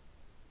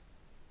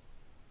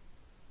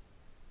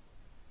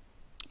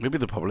 Maybe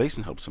the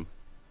population helps him.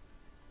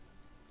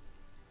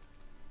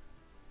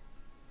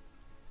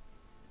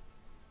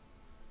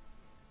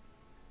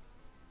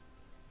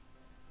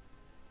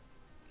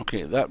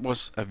 Okay, that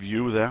was a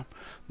view there.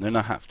 Then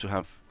I have to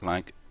have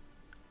like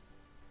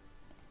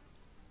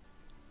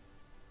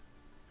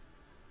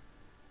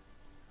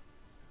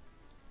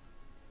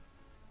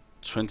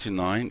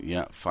 $29,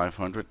 yeah,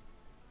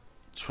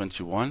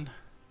 521.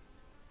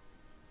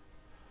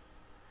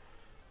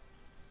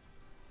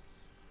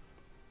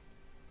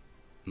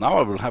 Now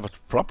I will have a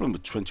problem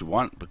with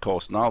 21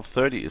 because now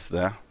 30 is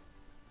there.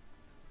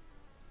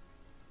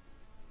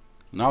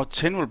 Now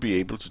 10 will be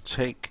able to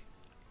take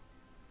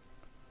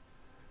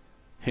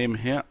him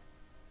here.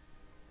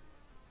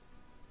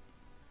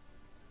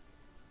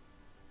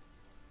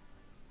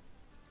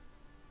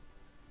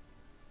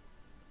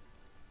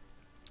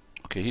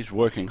 Okay, he's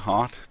working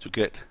hard to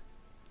get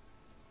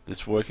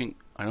this working.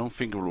 I don't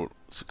think it will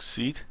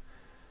succeed.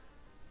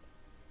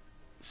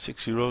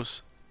 6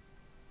 heroes.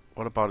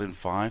 What about in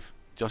 5?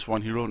 Just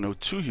 1 hero? No,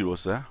 2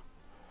 heroes there.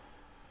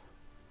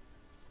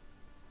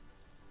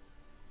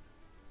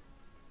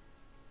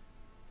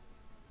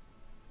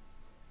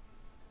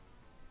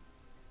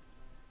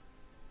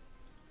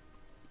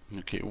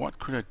 Okay, what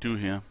could I do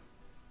here?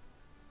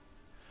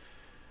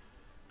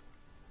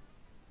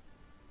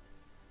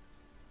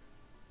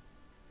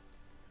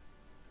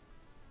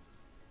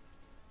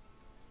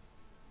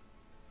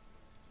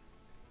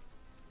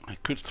 I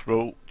could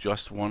throw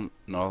just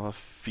another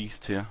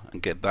feast here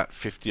and get that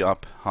 50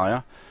 up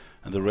higher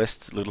and the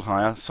rest a little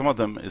higher. Some of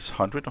them is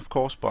 100 of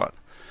course, but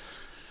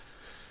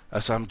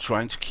as I'm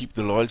trying to keep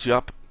the loyalty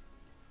up.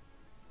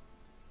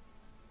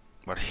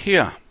 But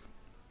here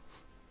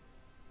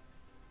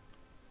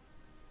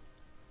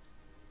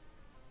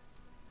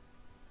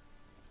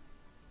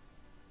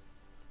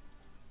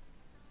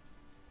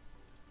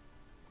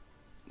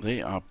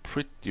they are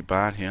pretty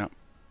bad here.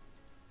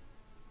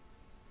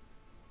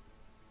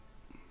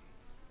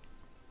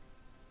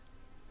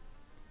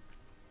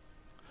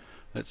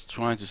 Let's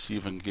try to see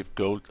if I can give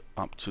gold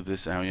up to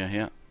this area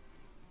here.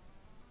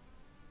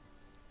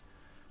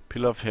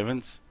 Pillar of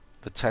Heavens,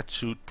 the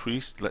tattooed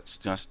priest. Let's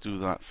just do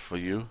that for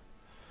you.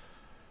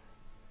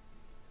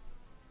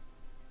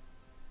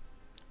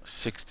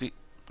 60,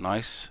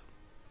 nice.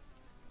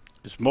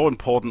 It's more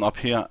important up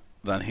here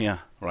than here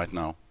right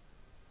now.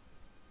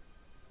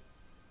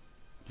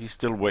 He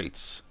still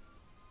waits.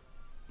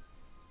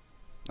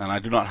 And I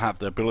do not have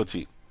the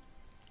ability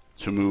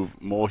to move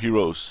more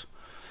heroes.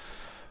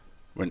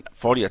 When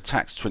 40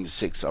 attacks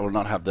 26, I will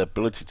not have the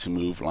ability to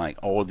move like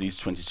all these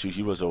 22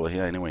 heroes over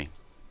here anyway.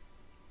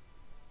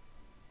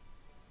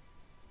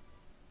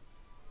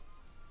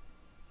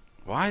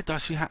 Why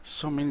does he have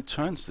so many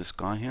turns, this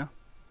guy here?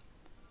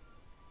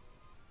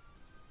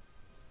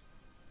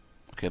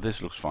 Okay,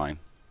 this looks fine.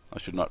 I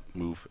should not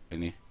move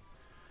any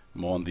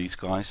more on these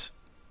guys.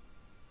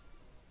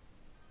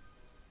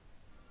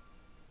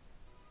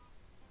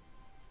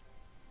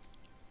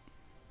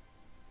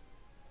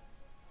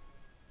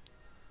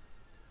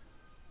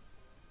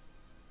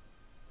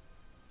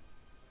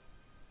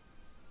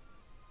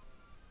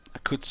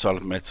 Could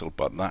solid metal,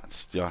 but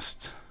that's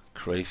just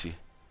crazy.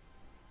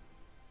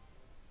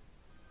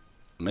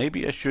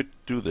 Maybe I should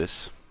do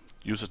this,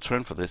 use a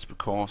turn for this,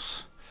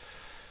 because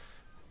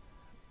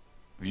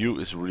view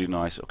is really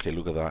nice. Okay,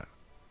 look at that.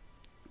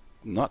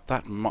 Not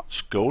that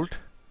much gold,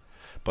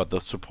 but the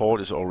support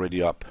is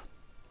already up,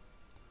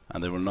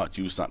 and they will not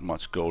use that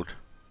much gold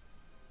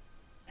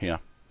here.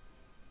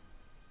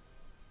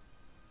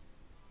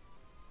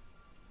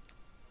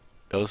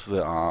 Else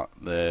there are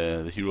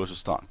the heroes will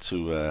start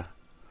to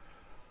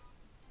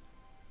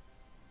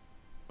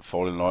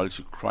fall in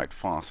loyalty quite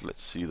fast.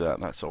 Let's see that.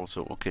 That's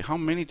also okay. How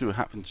many do we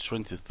have in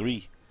 23?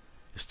 You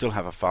still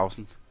have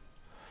 1,000.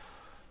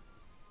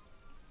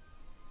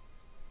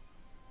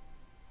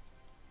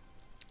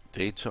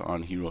 Data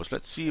on heroes.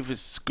 Let's see if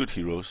it's good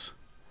heroes.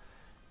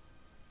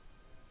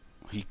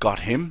 He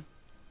got him.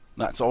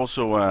 That's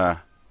also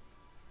a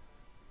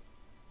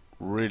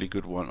really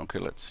good one. Okay,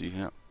 let's see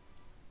here.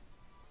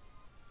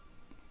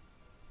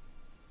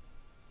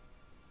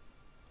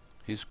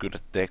 He's good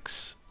at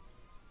Dex.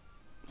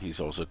 He's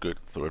also good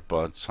third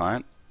bird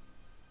sign.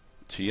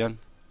 Tian.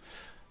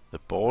 The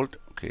bald.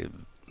 Okay,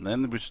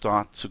 then we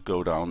start to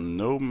go down.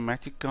 No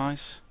magic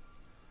guys.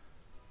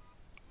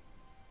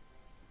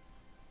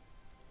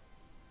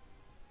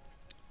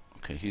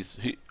 Okay,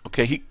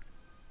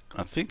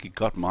 I think he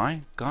got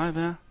my guy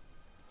there.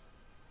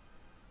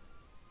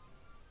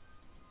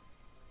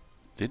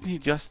 Didn't he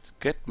just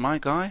get my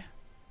guy?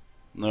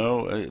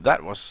 No,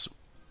 that was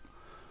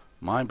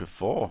mine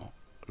before.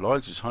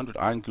 Loyalty is 100.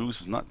 Iron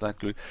Goose is not that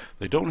good.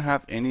 They don't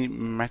have any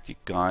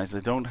magic guys.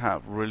 They don't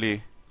have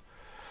really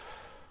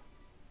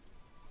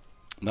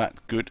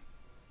That good.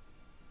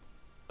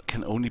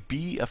 Can only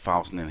be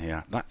 1,000 in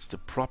here. That's the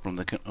problem.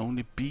 There can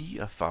only be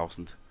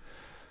 1,000.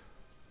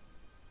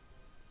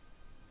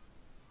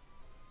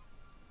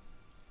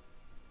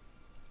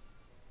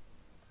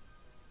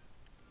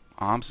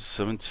 Arms is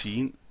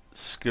 17.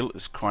 Skill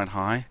is quite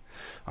high.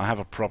 I have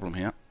a problem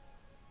here.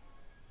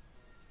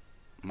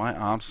 My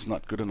arms is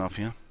not good enough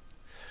here.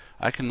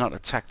 I cannot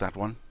attack that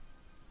one.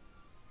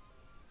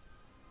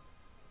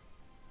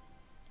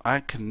 I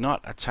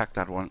cannot attack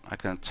that one. I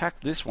can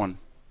attack this one.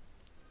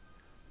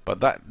 But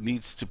that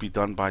needs to be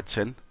done by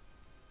 10.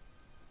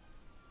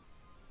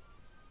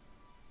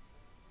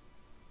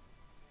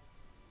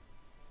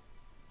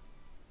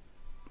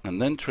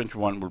 And then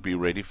 21 will be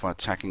ready for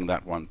attacking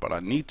that one. But I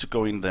need to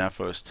go in there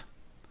first.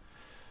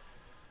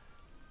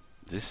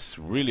 This is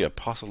really a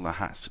puzzle that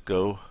has to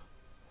go.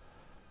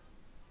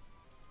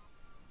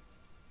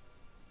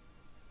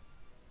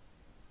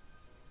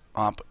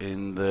 Up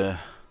in the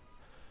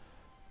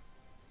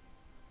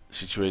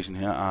situation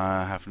here.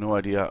 I have no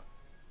idea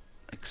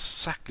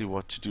exactly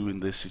what to do in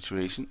this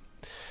situation.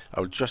 I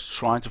will just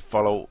try to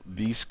follow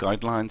these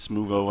guidelines.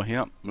 Move over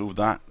here, move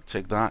that,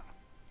 take that.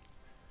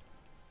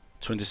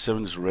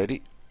 27 is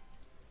ready,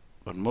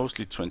 but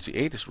mostly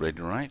 28 is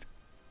ready, right?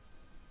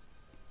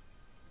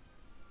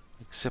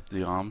 Except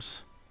the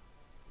arms,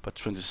 but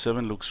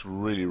 27 looks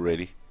really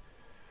ready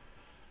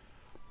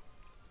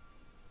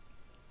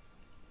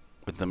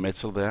with the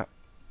metal there.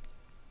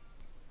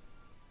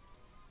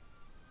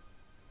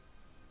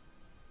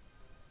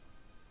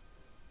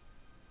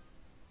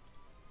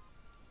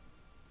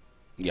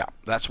 Yeah,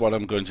 that's what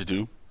I'm going to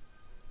do.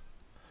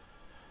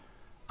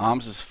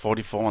 Arms is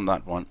 44 on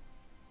that one.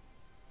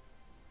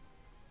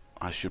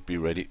 I should be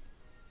ready.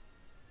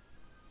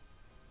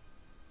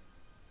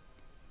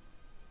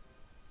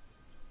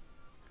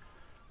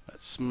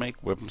 Let's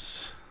make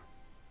weapons.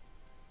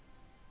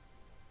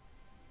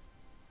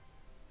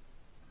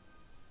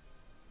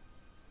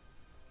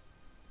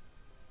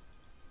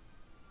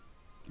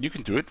 You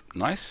can do it.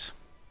 Nice.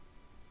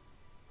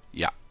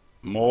 Yeah,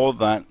 more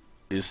than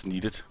is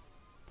needed.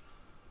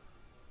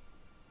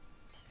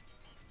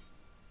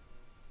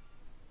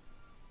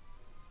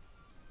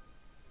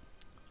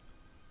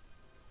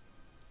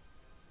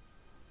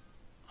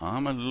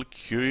 I'm a little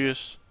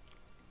curious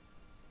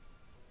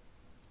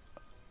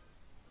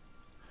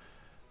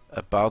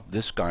about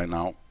this guy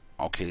now.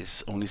 Okay,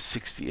 it's only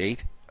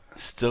 68.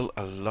 Still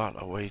a lot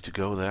of way to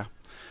go there.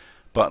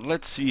 But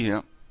let's see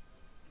here.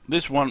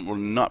 This one will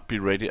not be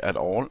ready at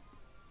all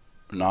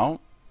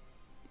now.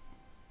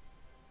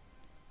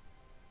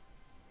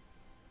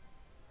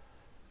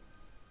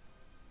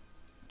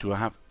 Do I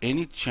have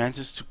any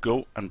chances to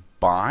go and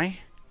buy?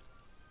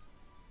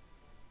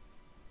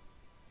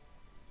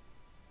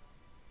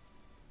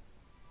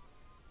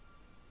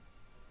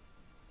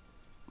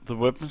 The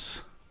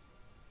weapons?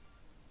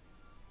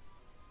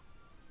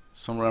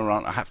 Somewhere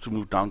around. I have to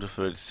move down to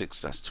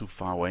 36. That's too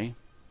far away.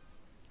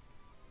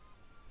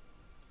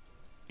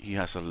 He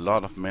has a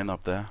lot of men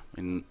up there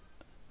in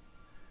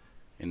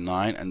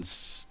 9, and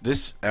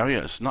this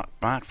area is not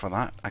bad for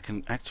that. I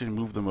can actually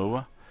move them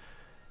over.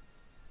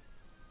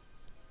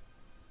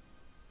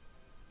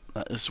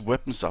 There is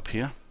weapons up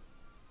here,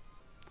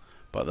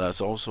 but there's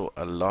also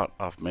a lot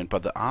of men.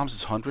 But the arms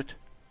is 100.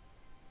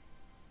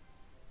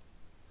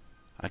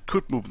 I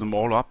could move them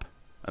all up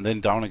and then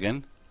down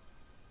again.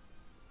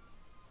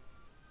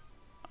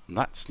 And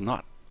that's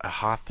not a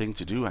hard thing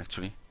to do,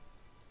 actually.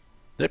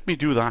 Let me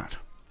do that.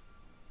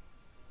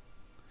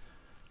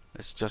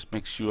 Let's just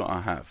make sure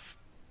I have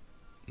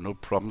no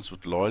problems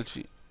with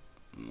loyalty.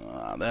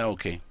 They're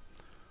okay.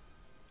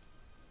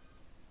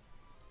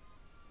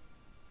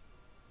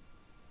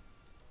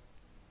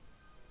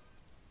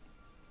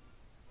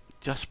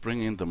 Just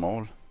bring in them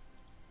all.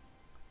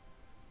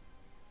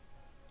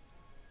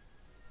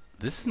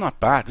 This is not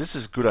bad. This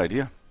is a good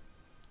idea.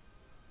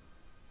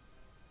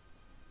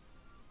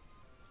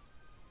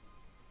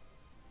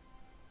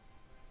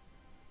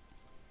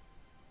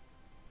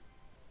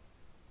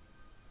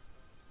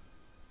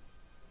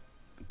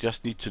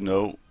 Just need to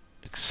know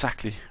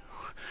exactly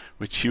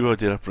which hero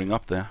did I bring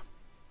up there.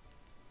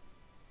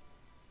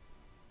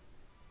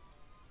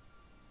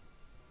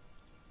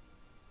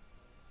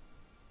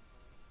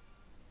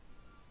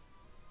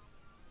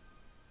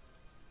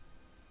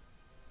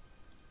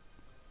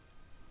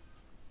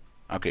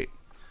 Okay,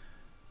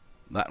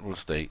 that will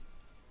stay.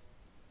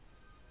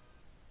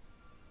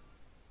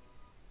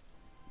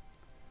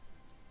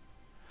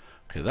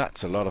 Okay,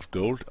 that's a lot of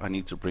gold I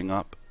need to bring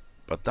up,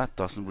 but that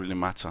doesn't really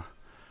matter.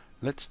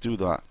 Let's do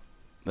that.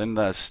 Then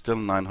there's still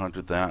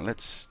 900 there.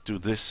 Let's do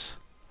this.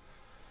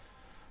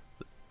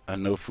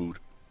 And no food.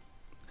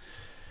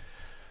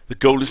 The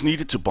gold is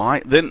needed to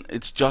buy. Then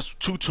it's just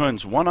 2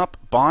 turns. 1 up,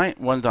 buy,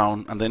 1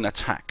 down, and then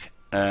attack.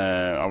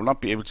 I will not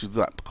be able to do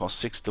that because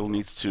 6 still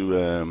needs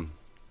to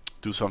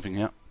do something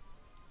here.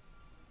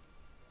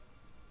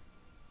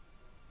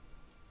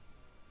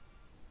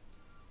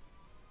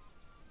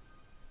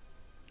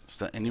 Is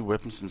there any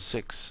weapons in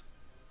 6?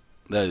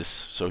 There is.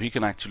 So he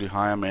can actually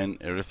hire men,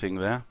 everything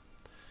there.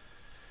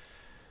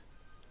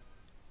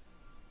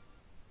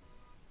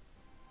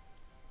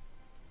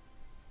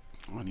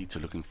 I need to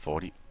look in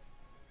 40.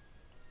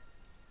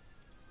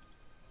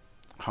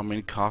 How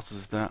many castles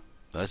is there?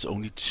 There's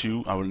only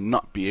 2. I will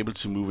not be able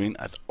to move in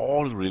at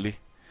all, really.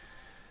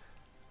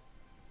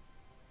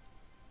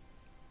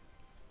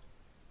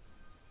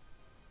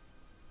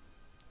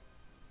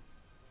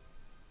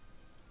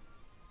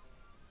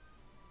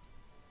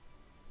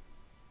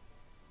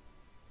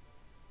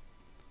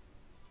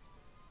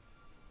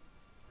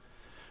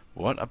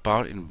 What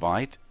about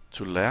invite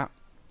to lair?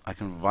 I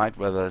can invite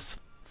where there's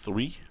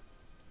 3.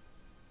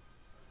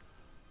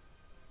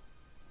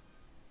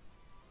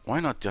 Why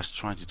not just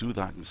try to do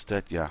that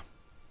instead? Yeah.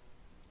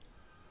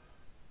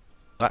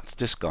 That's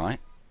this guy.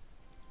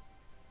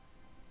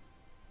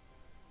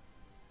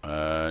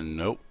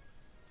 No.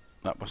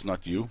 That was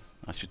not you.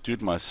 I should do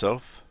it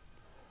myself.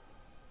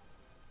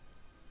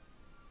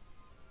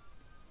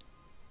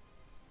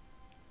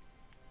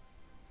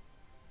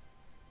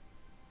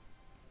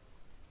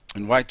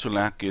 Invite to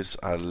lair gives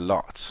a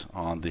lot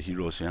on the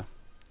heroes here.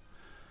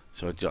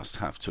 So I just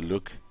have to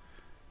look.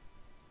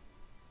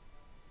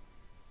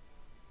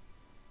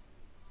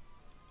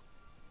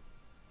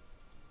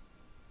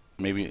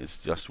 Maybe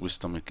it's just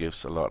wisdom it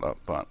gives a lot up,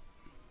 but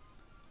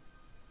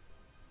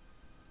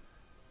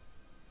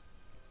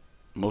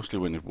mostly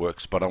when it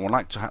works. But I would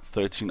like to have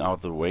 13 out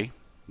of the way.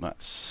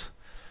 That's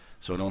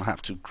so I don't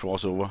have to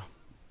cross over.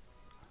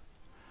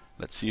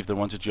 Let's see if they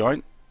want to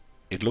join.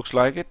 It looks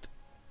like it.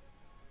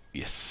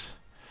 Yes.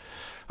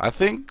 I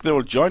think they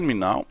will join me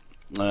now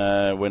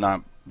when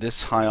I'm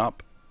this high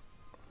up.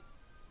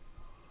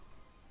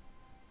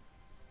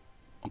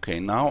 Okay,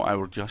 now I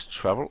will just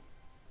travel.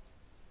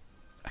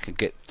 I can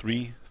get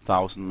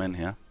 3,000 men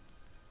here.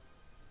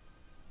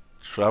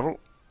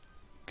 Travel.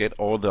 Get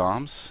all the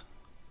arms.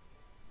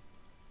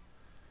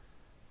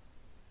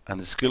 And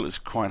the skill is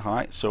quite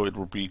high, so it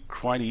will be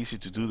quite easy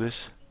to do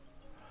this.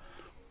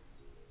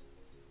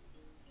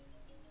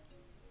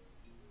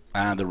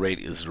 And the rate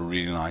is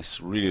really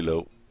nice, really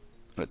low.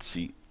 Let's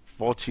see,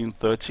 14,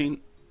 13.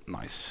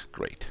 Nice,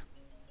 great.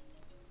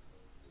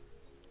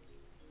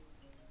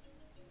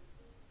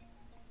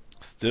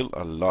 Still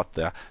a lot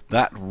there.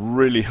 That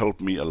really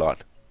helped me a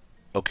lot.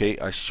 Okay,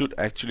 I should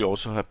actually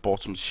also have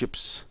bought some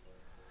ships.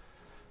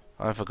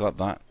 I forgot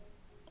that.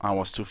 I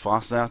was too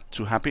fast there,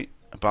 too happy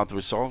about the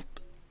result.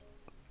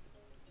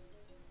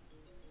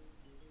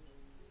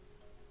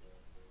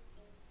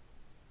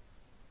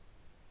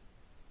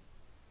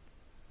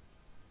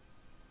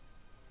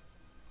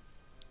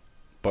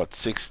 But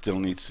 6 still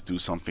needs to do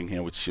something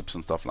here with ships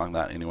and stuff like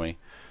that anyway.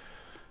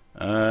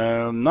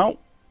 Now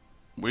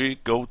we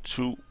go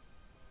to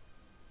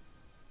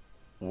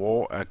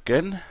war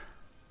again.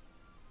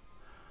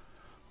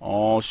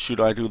 Or should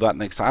I do that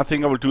next time? I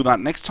think I will do that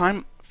next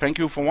time. Thank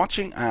you for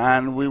watching,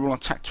 and we will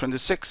attack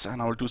 26,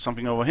 and I will do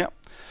something over here.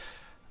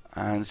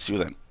 And see you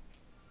then.